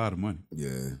raise a lot of money.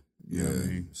 Yeah. You know what I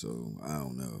mean? So I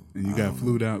don't know. And you got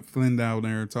Flynn down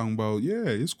there talking about,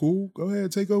 it's cool. Go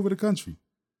ahead, take over the country.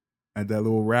 At that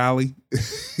little rally.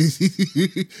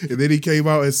 And then he came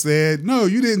out and said, no,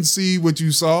 you didn't see what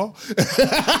you saw.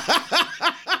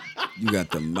 You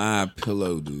got the My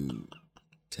Pillow dude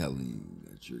telling you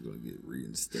that you're gonna get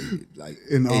reinstated like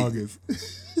in August.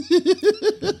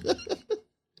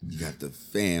 You got the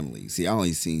family. See, I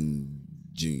only seen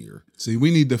Junior. See, we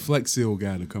need the Flex Seal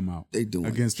guy to come out. They doing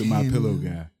against the Cameo? My Pillow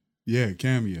guy. Yeah,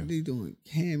 Cameo. They doing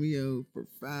Cameo for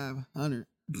 $500.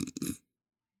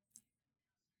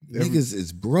 Niggas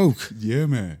is broke. Yeah,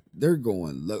 man. They're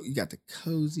going low. You got the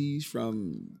cozies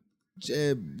from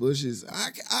Jeb Bush's.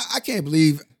 I can't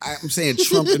believe I'm saying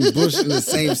Trump and Bush in the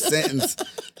same sentence.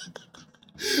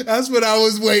 That's what I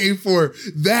was waiting for.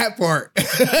 That part.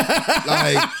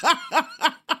 Like,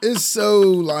 it's so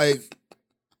like,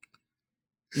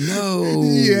 no.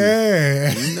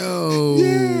 Yeah. No.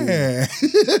 Yeah.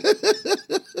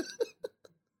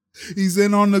 He's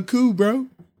in on the coup, bro.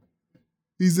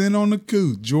 He's in on the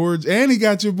coup. George, and he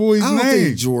got your boy's I don't name.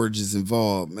 think George is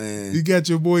involved, man. He got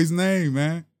your boy's name,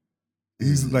 man.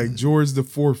 He's like George the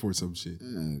Fourth or some shit.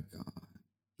 Oh, God.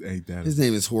 Ain't that His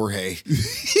name is Jorge.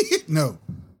 No,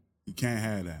 you can't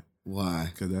have that Why?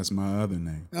 because that's my other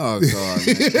name. Oh God,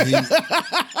 man.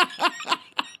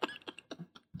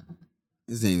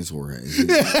 His name is Jorge.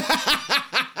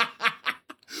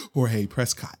 Jorge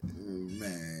Prescott.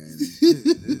 Man, this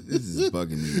is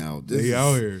bugging me out. They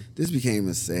out here. This became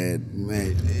a sad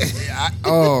man.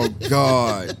 Oh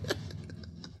God.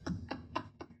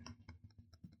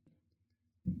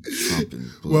 Trump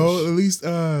and Bush. Well, at least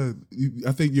I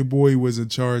think your boy was in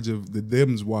charge of the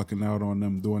Dems walking out on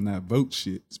them doing that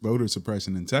voter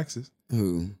suppression in Texas.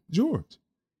 Who? George.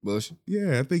 Bush?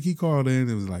 Yeah, I think he called in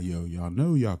and was like, "Yo, y'all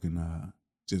know y'all can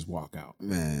just walk out."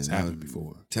 Man, It's happened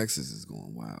before. Texas is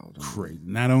going wild. Crazy.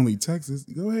 Not only Texas,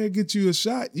 go ahead and get you a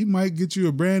shot. You might get you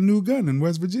a brand new gun in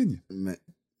West Virginia. Man.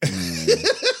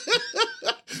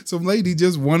 Some lady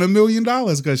just won $1 million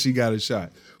because she got a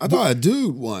shot. I thought a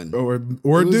dude won. Or a It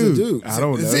was dude. a dude. I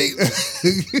don't know. See?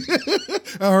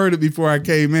 I heard it before I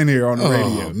came in here on the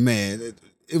radio. Oh man,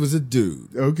 it was a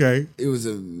dude. Okay. It was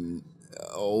he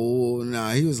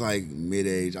was like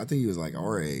mid-age. I think he was like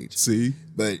our age. See?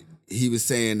 But he was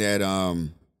saying that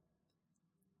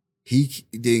he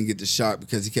didn't get the shot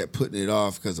because he kept putting it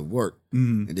off because of work.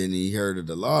 Mhm. And then he heard of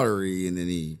the lottery, and then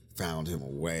he found him a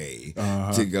way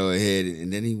Uh-huh. to go ahead,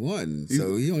 and then he won.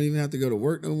 So he don't even have to go to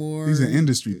work no more. He's an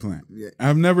industry plant. Yeah.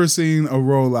 I've never seen a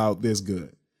rollout this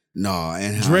good. No,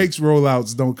 and how, Drake's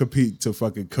rollouts don't compete to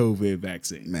fucking COVID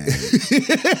vaccine. man.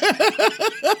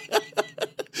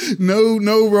 No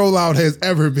rollout has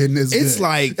ever been this good. It's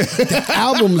like the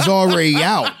album's already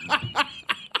out.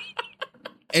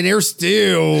 And they're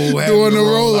still doing the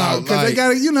rollout because they like,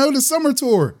 got the summer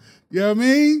tour. You know what I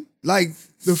mean? like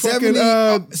The fucking,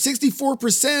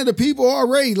 64% of the people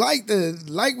already like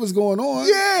what's going on.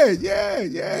 Yeah. It,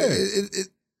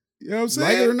 You know what I'm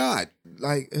like it or saying? not.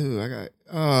 Like,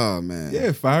 oh man. Yeah,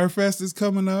 Firefest is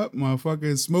coming up.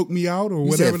 Motherfucking Smoke Me Out or You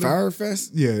whatever. said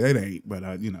Firefest? Yeah, it ain't. But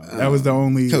that was the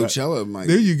only Coachella might.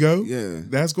 there you go. Yeah.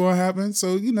 That's going to happen.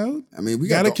 So I mean, we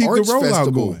gotta got the keep the Arts rollout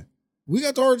Festival. going. We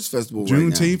got the Arts Festival right now.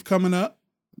 Juneteenth coming up.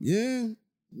 Yeah.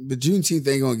 But Juneteenth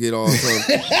ain't gonna get all so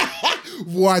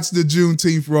Watch the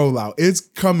Juneteenth rollout. It's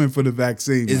coming for the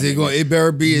vaccine. Is my it nigga. going? It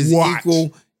better be as Watch.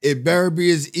 equal. It better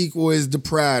be as equal as the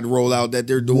Pride rollout that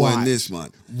they're doing Watch. this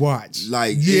month. Watch.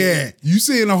 Like, yeah, you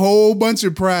seeing a whole bunch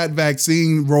of Pride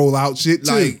vaccine rollout shit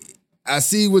too. Like, I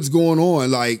see what's going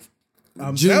on. Like,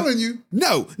 I'm telling you.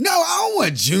 no, I don't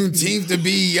want Juneteenth to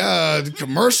be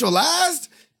commercialized.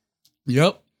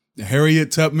 Yep. The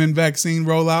Harriet Tubman vaccine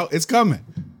rollout. It's coming.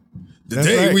 The That's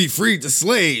day right. we freed the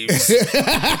slaves.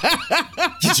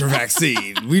 Get your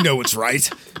vaccine. We know what's right.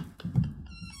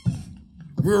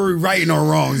 We're righting our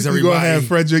wrongs, We're everybody. gonna have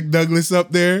Frederick Douglass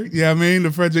up there. You know what I mean?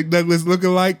 The Frederick Douglass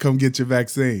lookalike. Come get your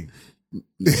vaccine.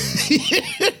 No, man.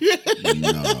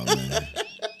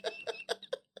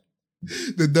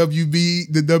 The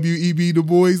WEB Du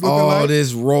Bois All lookalike.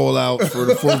 this rollout for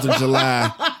the 4th of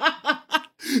July.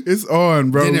 It's on,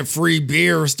 bro. Then the free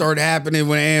beer start happening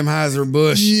with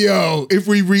Anheuser-Busch. Yo, if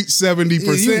we reach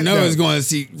 70%, You know now- it's going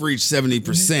to reach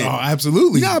 70%. Oh,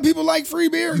 absolutely. You know how people like free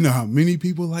beer? You know how many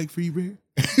people like free beer?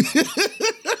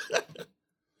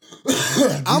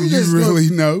 I'm Do just you really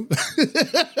know?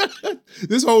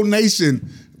 This whole nation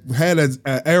had an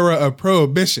era of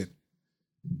prohibition,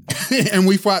 and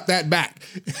we fought that back.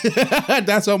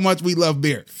 That's how much we love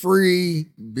beer. free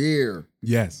beer.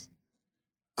 Yes,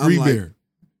 I'm free like, beer.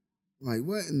 Like,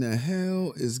 what in the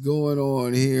hell is going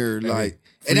on here? Like,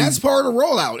 free- and that's part of the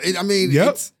rollout. I mean, Yep,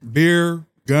 it's, beer,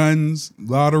 guns,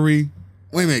 lottery.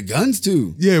 wait a minute, guns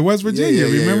too. Yeah, West Virginia.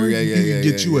 yeah, remember, yeah, you yeah, can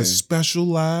get yeah, you yeah. a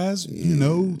specialized,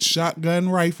 shotgun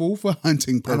rifle for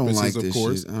hunting I don't purposes, like of this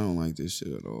course. shit. I don't like this shit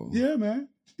at all. Yeah, man.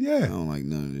 I Yeah, don't like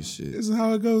none of this shit. this is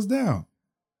how it goes down.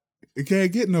 It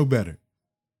can't get no better.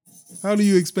 How do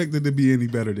you expect it to be any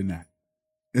better than that?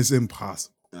 It's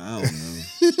impossible. I don't know.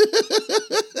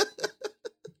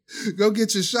 Go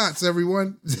get your shots,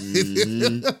 everyone.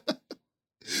 Mhm.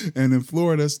 And in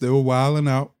Florida, still wilding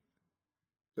out.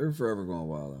 They're forever going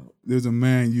wild out. There's a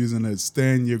man using a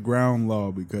stand your ground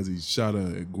law because he shot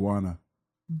a iguana.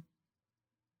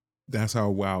 That's how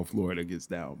wild Florida gets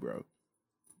down, bro.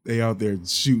 They out there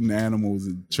shooting animals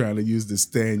and trying to use the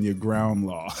stand your ground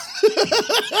law.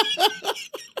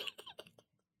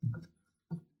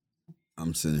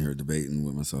 I'm sitting here debating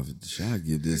with myself. Should I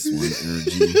give this one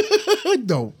energy?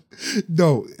 Don't.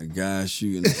 A guy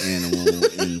shooting an animal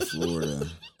in Florida.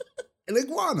 An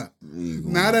iguana. Ain't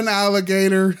going- Not an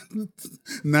alligator,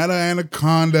 not an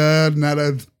anaconda, not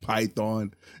a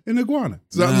python. An iguana.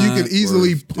 Something you Not could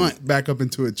easily worth punt back up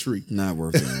into a tree. Not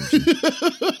worth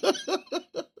the energy.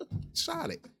 Shot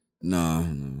it. No.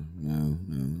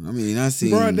 I mean, I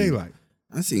seen Broad daylight.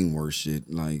 I seen worse shit.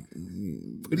 Like,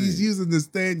 But he's using the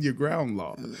stand your ground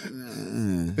law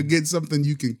against something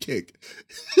you can kick.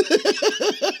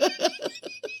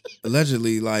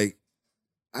 allegedly, like,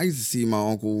 I used to see my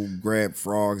uncle grab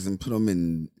frogs and put them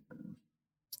in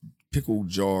pickle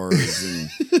jars and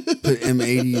put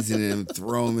M80s in them,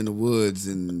 throw them in the woods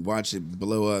and watch it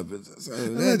blow up. So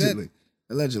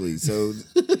allegedly. So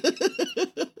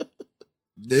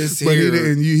this But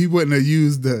here, he wouldn't have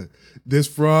used this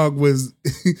frog was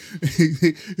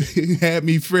he had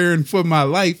me fearing for my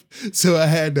life, so I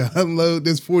had to unload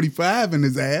this 45 in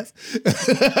his ass.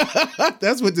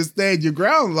 That's what the stand your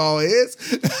ground law is.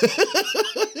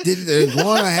 did the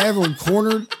iguana have him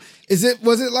cornered? Was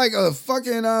it like a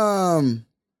fucking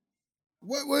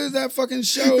what is that fucking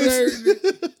show there?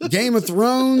 Game of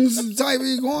Thrones type of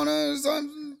iguana or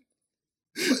something?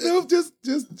 No, just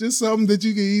something that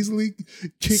you can easily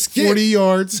kick Skip. 40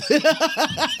 yards.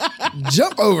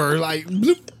 Jump over, like,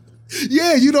 bloop.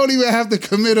 Yeah, you don't even have to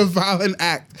commit a violent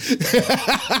act.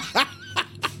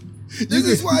 This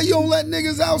is why you don't let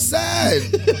niggas outside.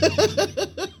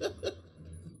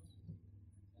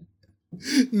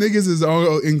 Niggas is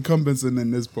all encompassing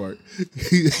in this part.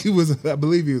 He was, I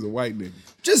believe he was a white nigga.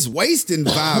 Just wasting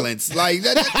violence. Like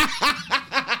that.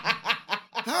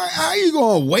 How are you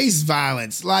gonna waste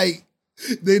violence? Like,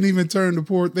 Didn't even turn the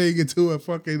poor thing into a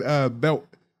fucking belt.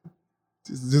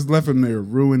 Just left him there,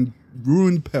 ruined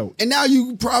pelt. and now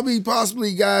you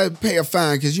possibly gotta pay a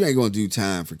fine because you ain't gonna do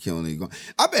time for killing it.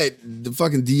 I bet the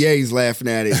fucking DA's laughing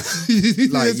at it.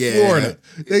 Like, It's yeah. Florida.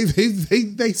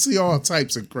 They see all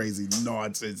types of crazy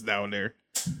nonsense down there.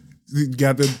 You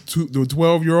got the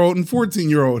 12-year-old and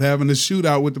 14-year-old having a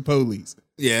shootout with the police.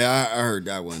 Yeah, I heard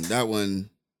that one. That one,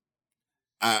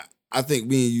 I think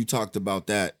me and you talked about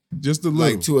that. Just a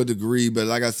little. Like, to a degree, but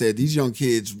like I said, these young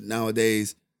kids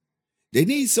nowadays, they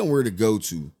need somewhere to go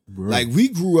to. Bro. Like, we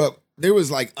grew up, there was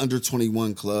like under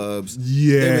 21 clubs.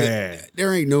 Yeah.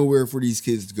 There ain't nowhere for these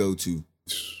kids to go to.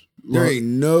 There Well, ain't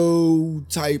no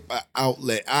type of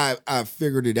outlet. I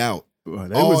figured it out. well,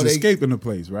 they was escaping the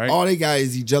place, right? All they got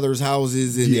is each other's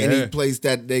houses and Yeah. any place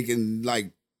that they can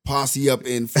like posse up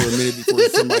in for a minute before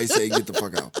somebody say get the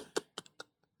fuck out.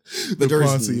 The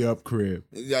posse up crib.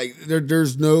 Like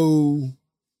there's no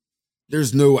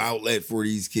outlet for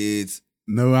these kids.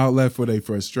 No outlet for their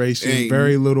frustration. Ain't-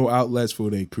 Very little outlets for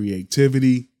their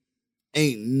creativity.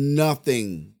 Ain't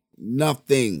nothing,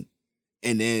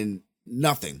 and then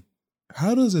nothing.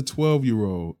 How does a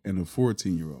 12-year-old and a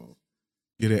 14-year-old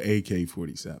get an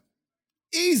AK-47?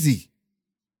 Easy.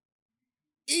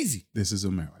 This is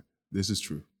America. This is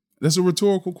true. That's a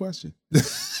rhetorical question.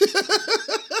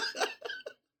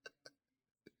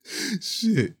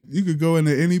 Shit. You could go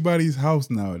into anybody's house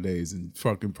nowadays and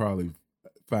fucking probably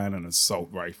find an assault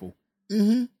rifle.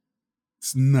 Mm-hmm.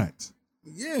 It's nuts.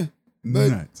 Yeah. But-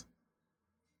 Nuts.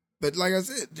 But like I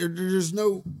said, there's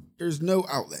no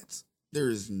outlets.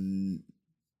 There's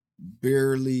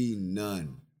barely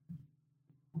none.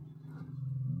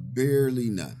 Barely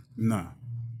none. Nah.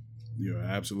 You're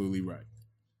absolutely right.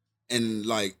 And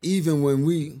like even when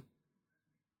we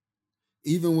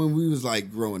was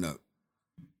like growing up,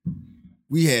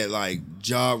 we had like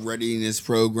job readiness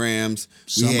programs.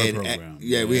 Summer we had programs.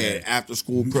 we had after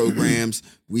school programs.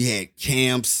 We had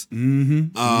camps.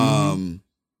 Mm-hmm.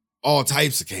 All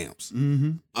types of camps.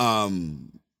 Mm-hmm.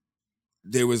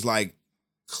 There was like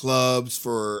clubs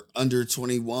for under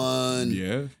 21.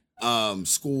 Yeah.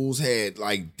 Schools had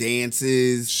like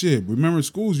dances. Shit. Remember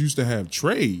schools used to have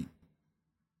trade.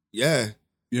 Yeah.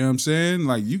 You know what I'm saying?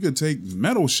 Like you could take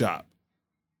metal shop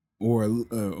or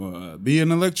be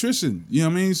an electrician. You know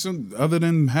what I mean? Some other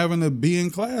than having to be in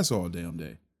class all damn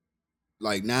day.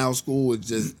 Like now school is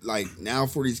just like now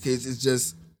for these kids it's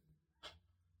just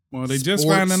Well, they just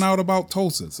Sports. finding out about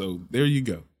Tulsa, so there you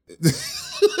go.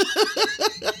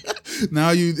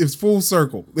 Now it's full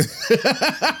circle.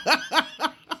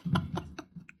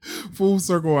 Full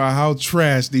circle on how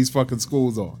trash these fucking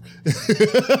schools are.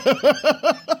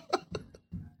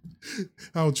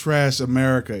 How trash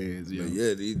America is, yo. But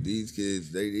yeah, these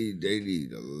kids they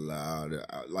need a lot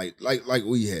of like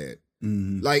we had.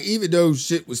 Mhm. Like even though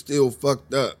shit was still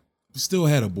fucked up, Still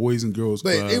had a Boys and Girls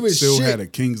But Club. it was Still shit. had a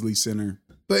Kingsley Center.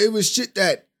 but it was shit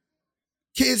that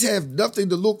kids have nothing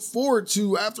to look forward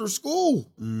to after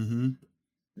school. Mm-hmm.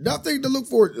 Nothing to look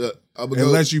forward to.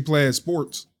 Unless you play at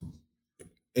sports.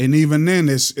 And even then,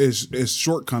 it's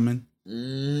shortcoming.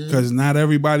 Because not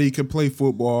everybody could play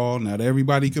football. Not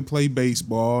everybody could play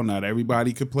baseball. Not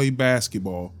everybody could play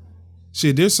basketball.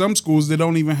 Shit, there's some schools that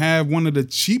don't even have one of the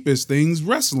cheapest things,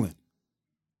 wrestling.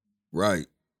 Right.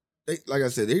 like I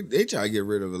said, they try to get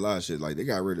rid of a lot of shit. Like they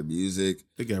got rid of music.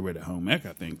 They got rid of home ec,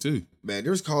 I think, too. Man,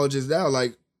 there's colleges now,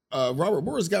 like Robert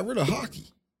Morris got rid of hockey.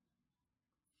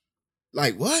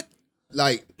 Like what?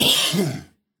 Like,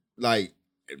 like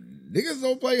niggas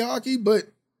don't play hockey, but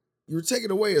you're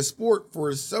taking away a sport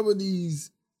for some of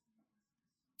these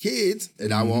kids,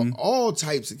 and I want all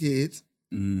types of kids.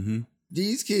 Mm-hmm.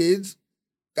 These kids,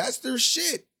 that's their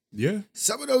shit. Yeah.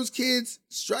 Some of those kids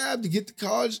strive to get to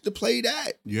college to play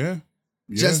that. Yeah.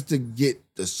 Just to get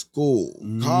the school,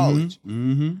 college.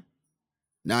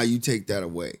 Now you take that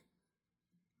away.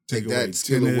 Take that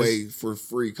skill away for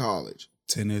free college.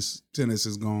 Tennis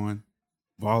is gone.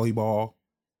 Volleyball.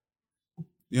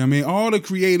 You know what I mean? All the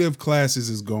creative classes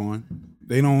is gone.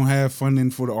 They don't have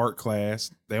funding for the art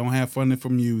class. They don't have funding for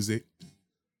music.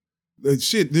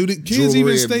 Shit, dude, the kids Jewelry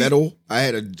even stay. and metal. I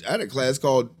had a class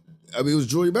called, it was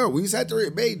jewelry and metal. We sat there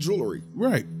and made jewelry.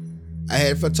 Right. I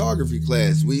had photography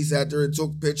class. We sat there and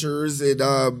took pictures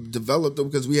and developed them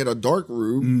because we had a dark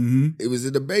room. It was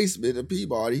in the basement of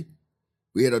Peabody.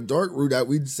 We had a dark room that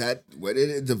we went in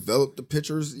and developed the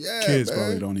pictures. Yeah, Kids man.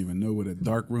 probably don't even know what a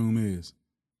dark room is.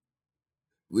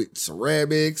 With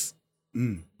ceramics.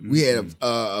 We had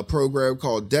a program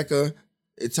called DECA.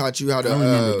 It taught you how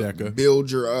to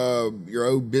build your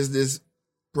own business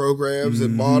programs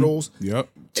and models. Yep.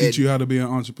 Teach you how to be an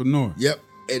entrepreneur. Yep.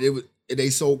 And they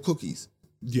sold cookies.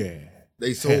 Yeah.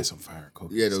 They sold had some fire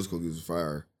cookies. Yeah, those cookies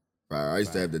were fire. I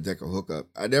used to have the DECA hookup.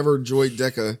 I never enjoyed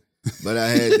DECA, but I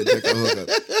had the DECA hookup.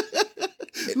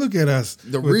 Look at us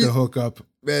with the hookup.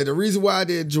 Man, the reason why I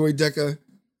didn't enjoy DECA,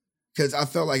 because I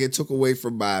felt like it took away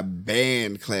from my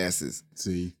band classes.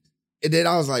 See? And then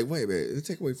I was like, wait a minute, it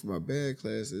took away from my band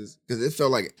classes? Because it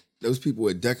felt like those people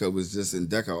at DECA was just in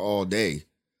DECA all day.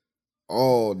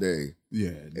 All day.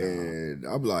 Yeah. Nah. And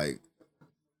I'm like.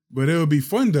 But it would be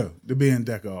fun, though, to be in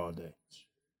DECA all day.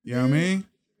 You know what I mean?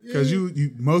 Because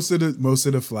you most of the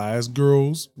flyest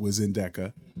girls was in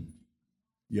DECA.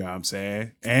 You know what I'm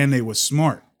saying? And they were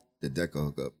smart. The DECA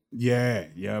hookup. Yeah,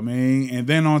 you know what I mean? And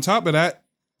then on top of that,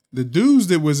 the dudes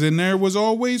that was in there was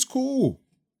always cool.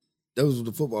 Those were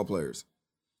the football players.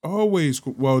 Always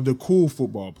cool. Well, the cool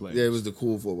football players. Yeah, it was the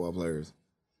cool football players.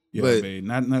 Yeah, but, man,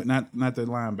 not the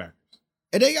linebackers.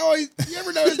 And they always, you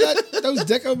ever notice that those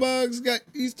DECA bugs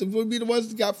used to be the ones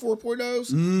that got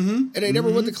 4.0s? And they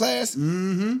never went to class?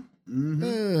 Now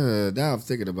I'm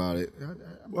thinking about it.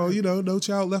 Well, no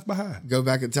child left behind. Go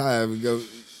back in time and go,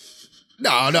 no,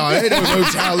 ain't no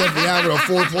child left behind with a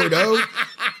 4.0.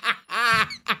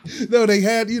 No, they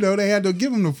had to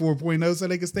give them the 4.0 so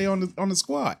they could stay on the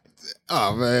squad.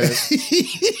 Oh, man.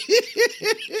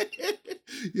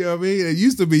 You know what I mean? It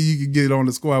used to be you could get on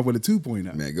the squad with a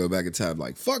 2.0. Man, go back in time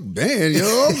like, fuck band,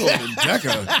 yo. I'm going to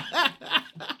DECA.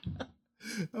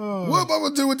 What am I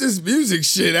going to do with this music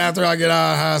shit after I get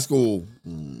out of high school?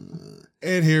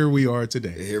 And here we are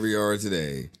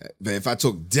today. Man, if I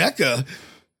took DECA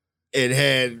and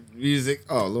had music,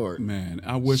 oh, Lord. Man,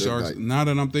 I wish now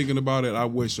that I'm thinking about it, I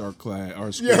wish our school had. I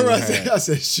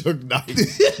said Suge Knight.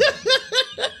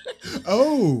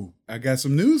 Oh, I got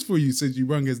some news for you since you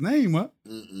brung his name up.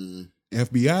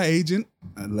 FBI agent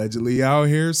allegedly out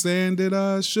here saying that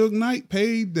Suge Knight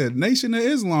paid the Nation of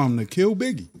Islam to kill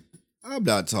Biggie. I'm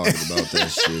not talking about that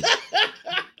shit.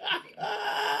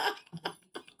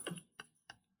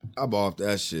 I'm off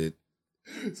that shit.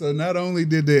 So not only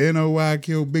did the NOI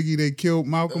kill Biggie, they killed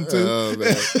Malcolm too. Oh,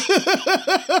 man.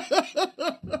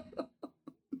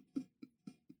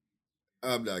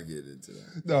 I'm not getting into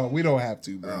that. No, we don't have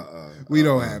to, bro. We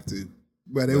don't have to.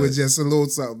 But it was just a little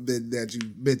something that you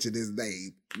mentioned his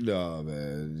name. No,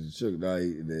 man. Suge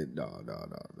Knight. No.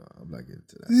 I'm not getting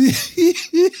into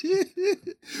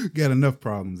that. Got enough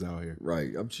problems out here.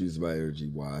 Right. I'm choosing my energy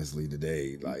wisely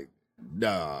today. Like, I'm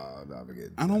not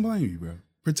getting I don't blame you, bro.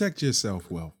 Protect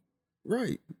yourself well.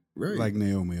 Right. Like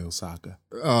Naomi Osaka.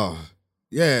 Oh,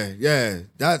 yeah.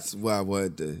 That's why I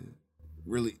wanted to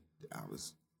really,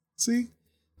 See?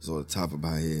 It's on the top of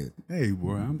my head. Hey,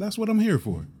 boy, that's what I'm here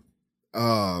for.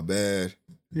 Oh, man.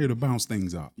 Here to bounce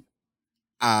things off.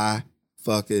 I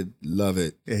fucking love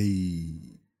it. Hey.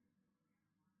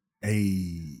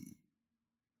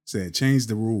 Said change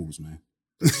the rules, man.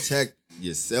 Protect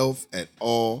yourself at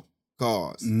all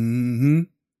costs. Mm-hmm.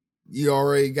 You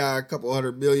already got a couple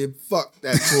 100 million. Fuck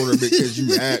that tournament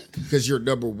because you're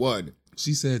number one.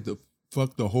 She said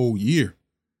fuck the whole year.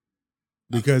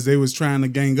 Because they was trying to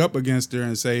gang up against her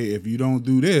and say, if you don't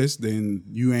do this, then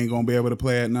you ain't going to be able to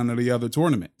play at none of the other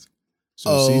tournaments.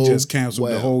 So she just canceled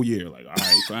the whole year. Like, all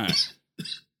right,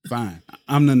 fine.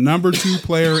 I'm the number 2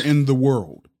 player in the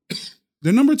world.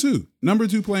 The number two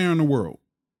player in the world.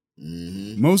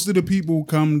 Most of the people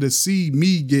come to see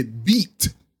me get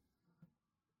beat.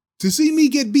 To see me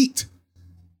get beat.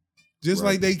 Just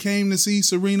like they came to see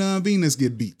Serena and Venus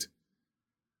get beat.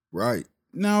 Right.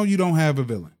 Now you don't have a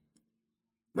villain.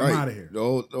 I'm out of here. The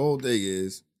whole thing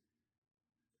is,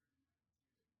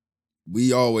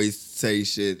 we always say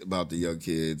shit about the young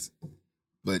kids,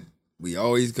 but we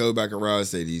always go back around and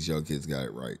say these young kids got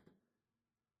it right.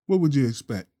 What would you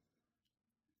expect?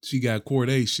 She got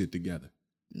Corday shit together.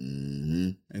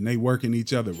 And they working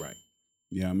each other right.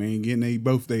 You know what I mean? Getting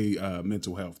both their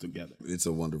mental health together. It's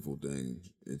a wonderful thing.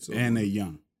 They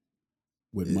young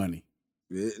with money.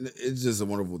 It's just a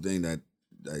wonderful thing that,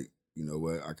 like, you know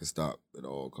what, I can stop at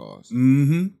all costs.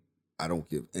 I don't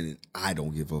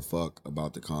give a fuck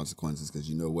about the consequences, because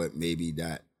you know what? Maybe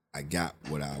that I got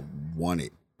what I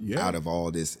wanted out of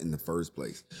all this in the first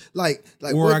place. Like,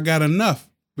 or I got enough,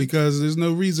 because there's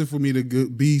no reason for me to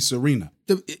be Serena.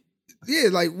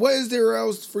 Like, what is there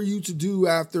else for you to do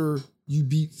after you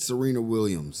beat Serena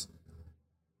Williams?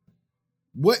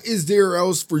 What is there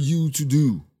else for you to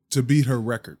do? To beat her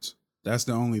records. That's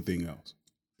the only thing else.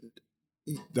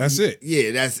 That's it.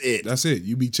 Yeah, that's it. That's it.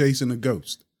 You be chasing a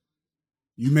ghost.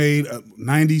 You made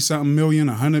 90-something million,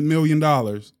 $100 million.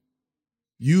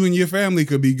 You and your family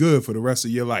could be good for the rest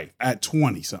of your life at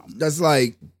 20-something. That's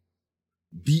like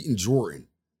beating Jordan.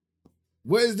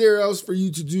 What is there else for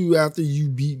you to do after you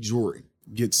beat Jordan?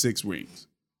 Get 6 rings.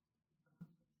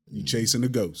 You chasing a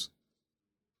ghost.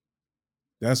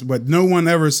 But no one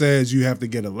ever says you have to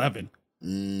get 11.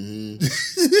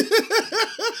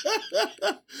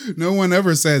 No one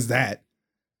ever says that.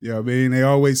 You know what I mean? They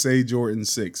always say Jordan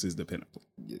 6 is the pinnacle.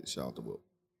 Yeah, shout out to Will.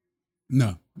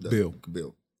 No, Bill.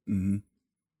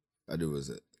 I do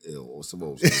as ill or some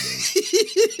old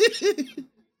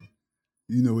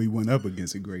You know he went up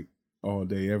against a great all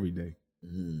day, every day.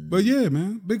 But yeah,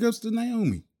 man, big ups to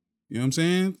Naomi. You know what I'm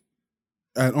saying?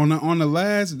 On the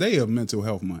last day of Mental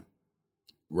Health Month.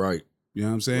 Right. You know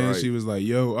what I'm saying? Right. She was like,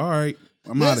 yo, all right,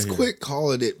 I'm out of here. Let's quit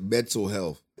calling it mental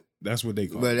health. That's what they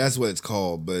call it. But that's what it's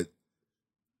called. But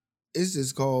it's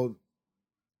just called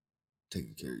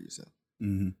taking care of yourself.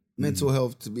 Mental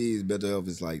health to me, mental health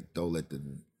is like, don't let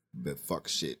the fuck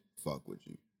shit fuck with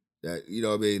you. That, you know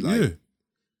what I mean? Like,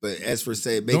 but as for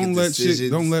saying making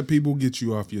decisions, don't let people get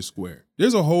you off your square.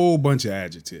 There's a whole bunch of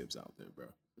adjectives out there, bro.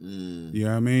 You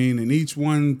know what I mean? And each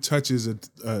one touches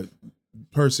a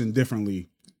person differently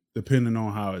depending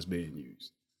on how it's being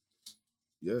used.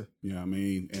 Yeah. You know what I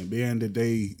mean? And being that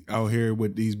they out here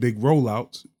with these big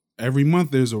rollouts, every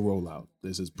month there's a rollout.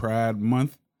 This is Pride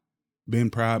Month. Been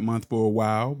Pride Month for a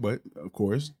while, but of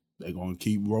course, they're going to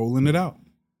keep rolling it out.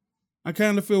 I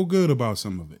kind of feel good about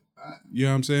some of it. You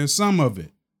know what I'm saying? Some of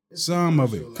it.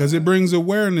 Because it brings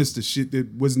awareness to shit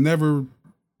that was never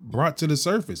brought to the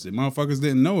surface that motherfuckers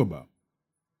didn't know about.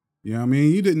 You know what I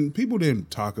mean? People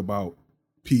didn't talk about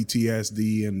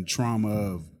PTSD and trauma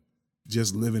of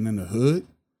just living in the hood.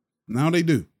 Now they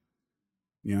do.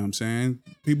 You know what I'm saying?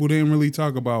 People didn't really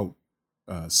talk about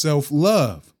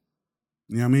self-love.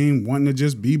 You know what I mean? Wanting to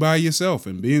just be by yourself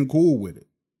and being cool with it.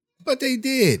 But they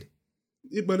did.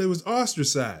 But it was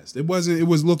ostracized. It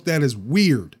was looked at as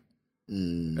weird.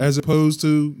 As opposed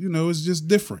to, it's just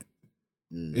different.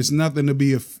 It's nothing to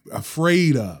be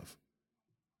afraid of.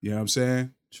 You know what I'm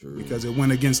saying? True. Because it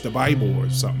went against the Bible or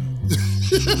something.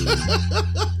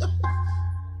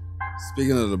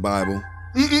 Speaking of the Bible,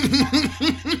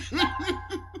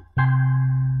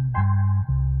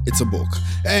 it's a book.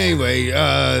 Anyway,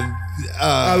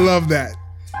 I love that.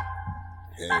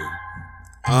 Hey.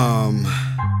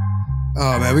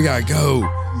 Oh man, we gotta go.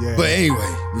 Yeah. But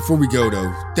anyway, before we go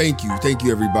though, thank you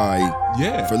everybody.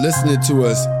 Yeah. For listening to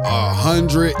us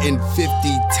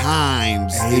 150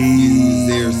 times. If you was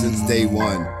there since day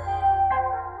one.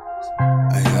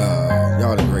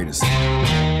 Y'all the greatest.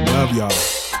 Love y'all.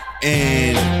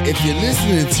 And if you're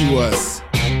listening to us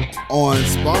on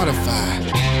Spotify,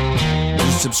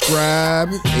 you subscribe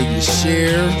and you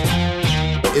share.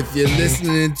 If you're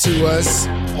listening to us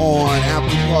on Apple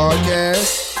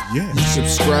Podcasts, you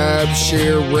subscribe,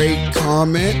 share, rate,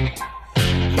 comment.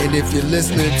 And if you're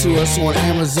listening to us on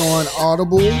Amazon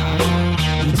Audible, you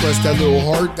press that little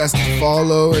heart, that's to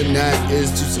follow, and that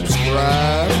is to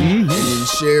subscribe. And then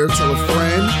share, tell a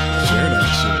friend. Share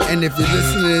that shit. And if you're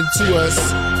listening to us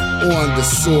on the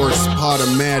source,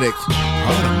 Podomatic,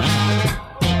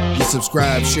 you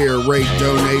subscribe, share, rate,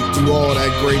 donate, do all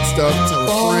that great stuff, tell a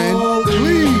friend.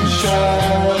 Please.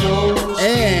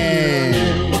 And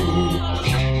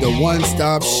the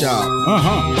one-stop shop.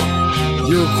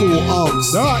 Your Cool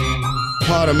Unks.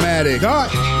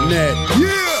 Podomatic.net.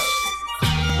 Yeah.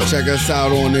 Check us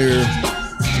out on there.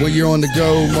 when you're on the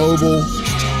go, mobile.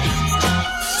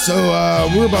 So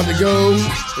we're about to go.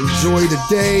 Enjoy the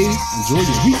day. Enjoy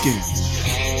your weekend.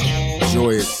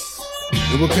 Enjoy it.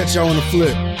 And we'll catch y'all on the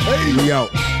flip. Hey, we out.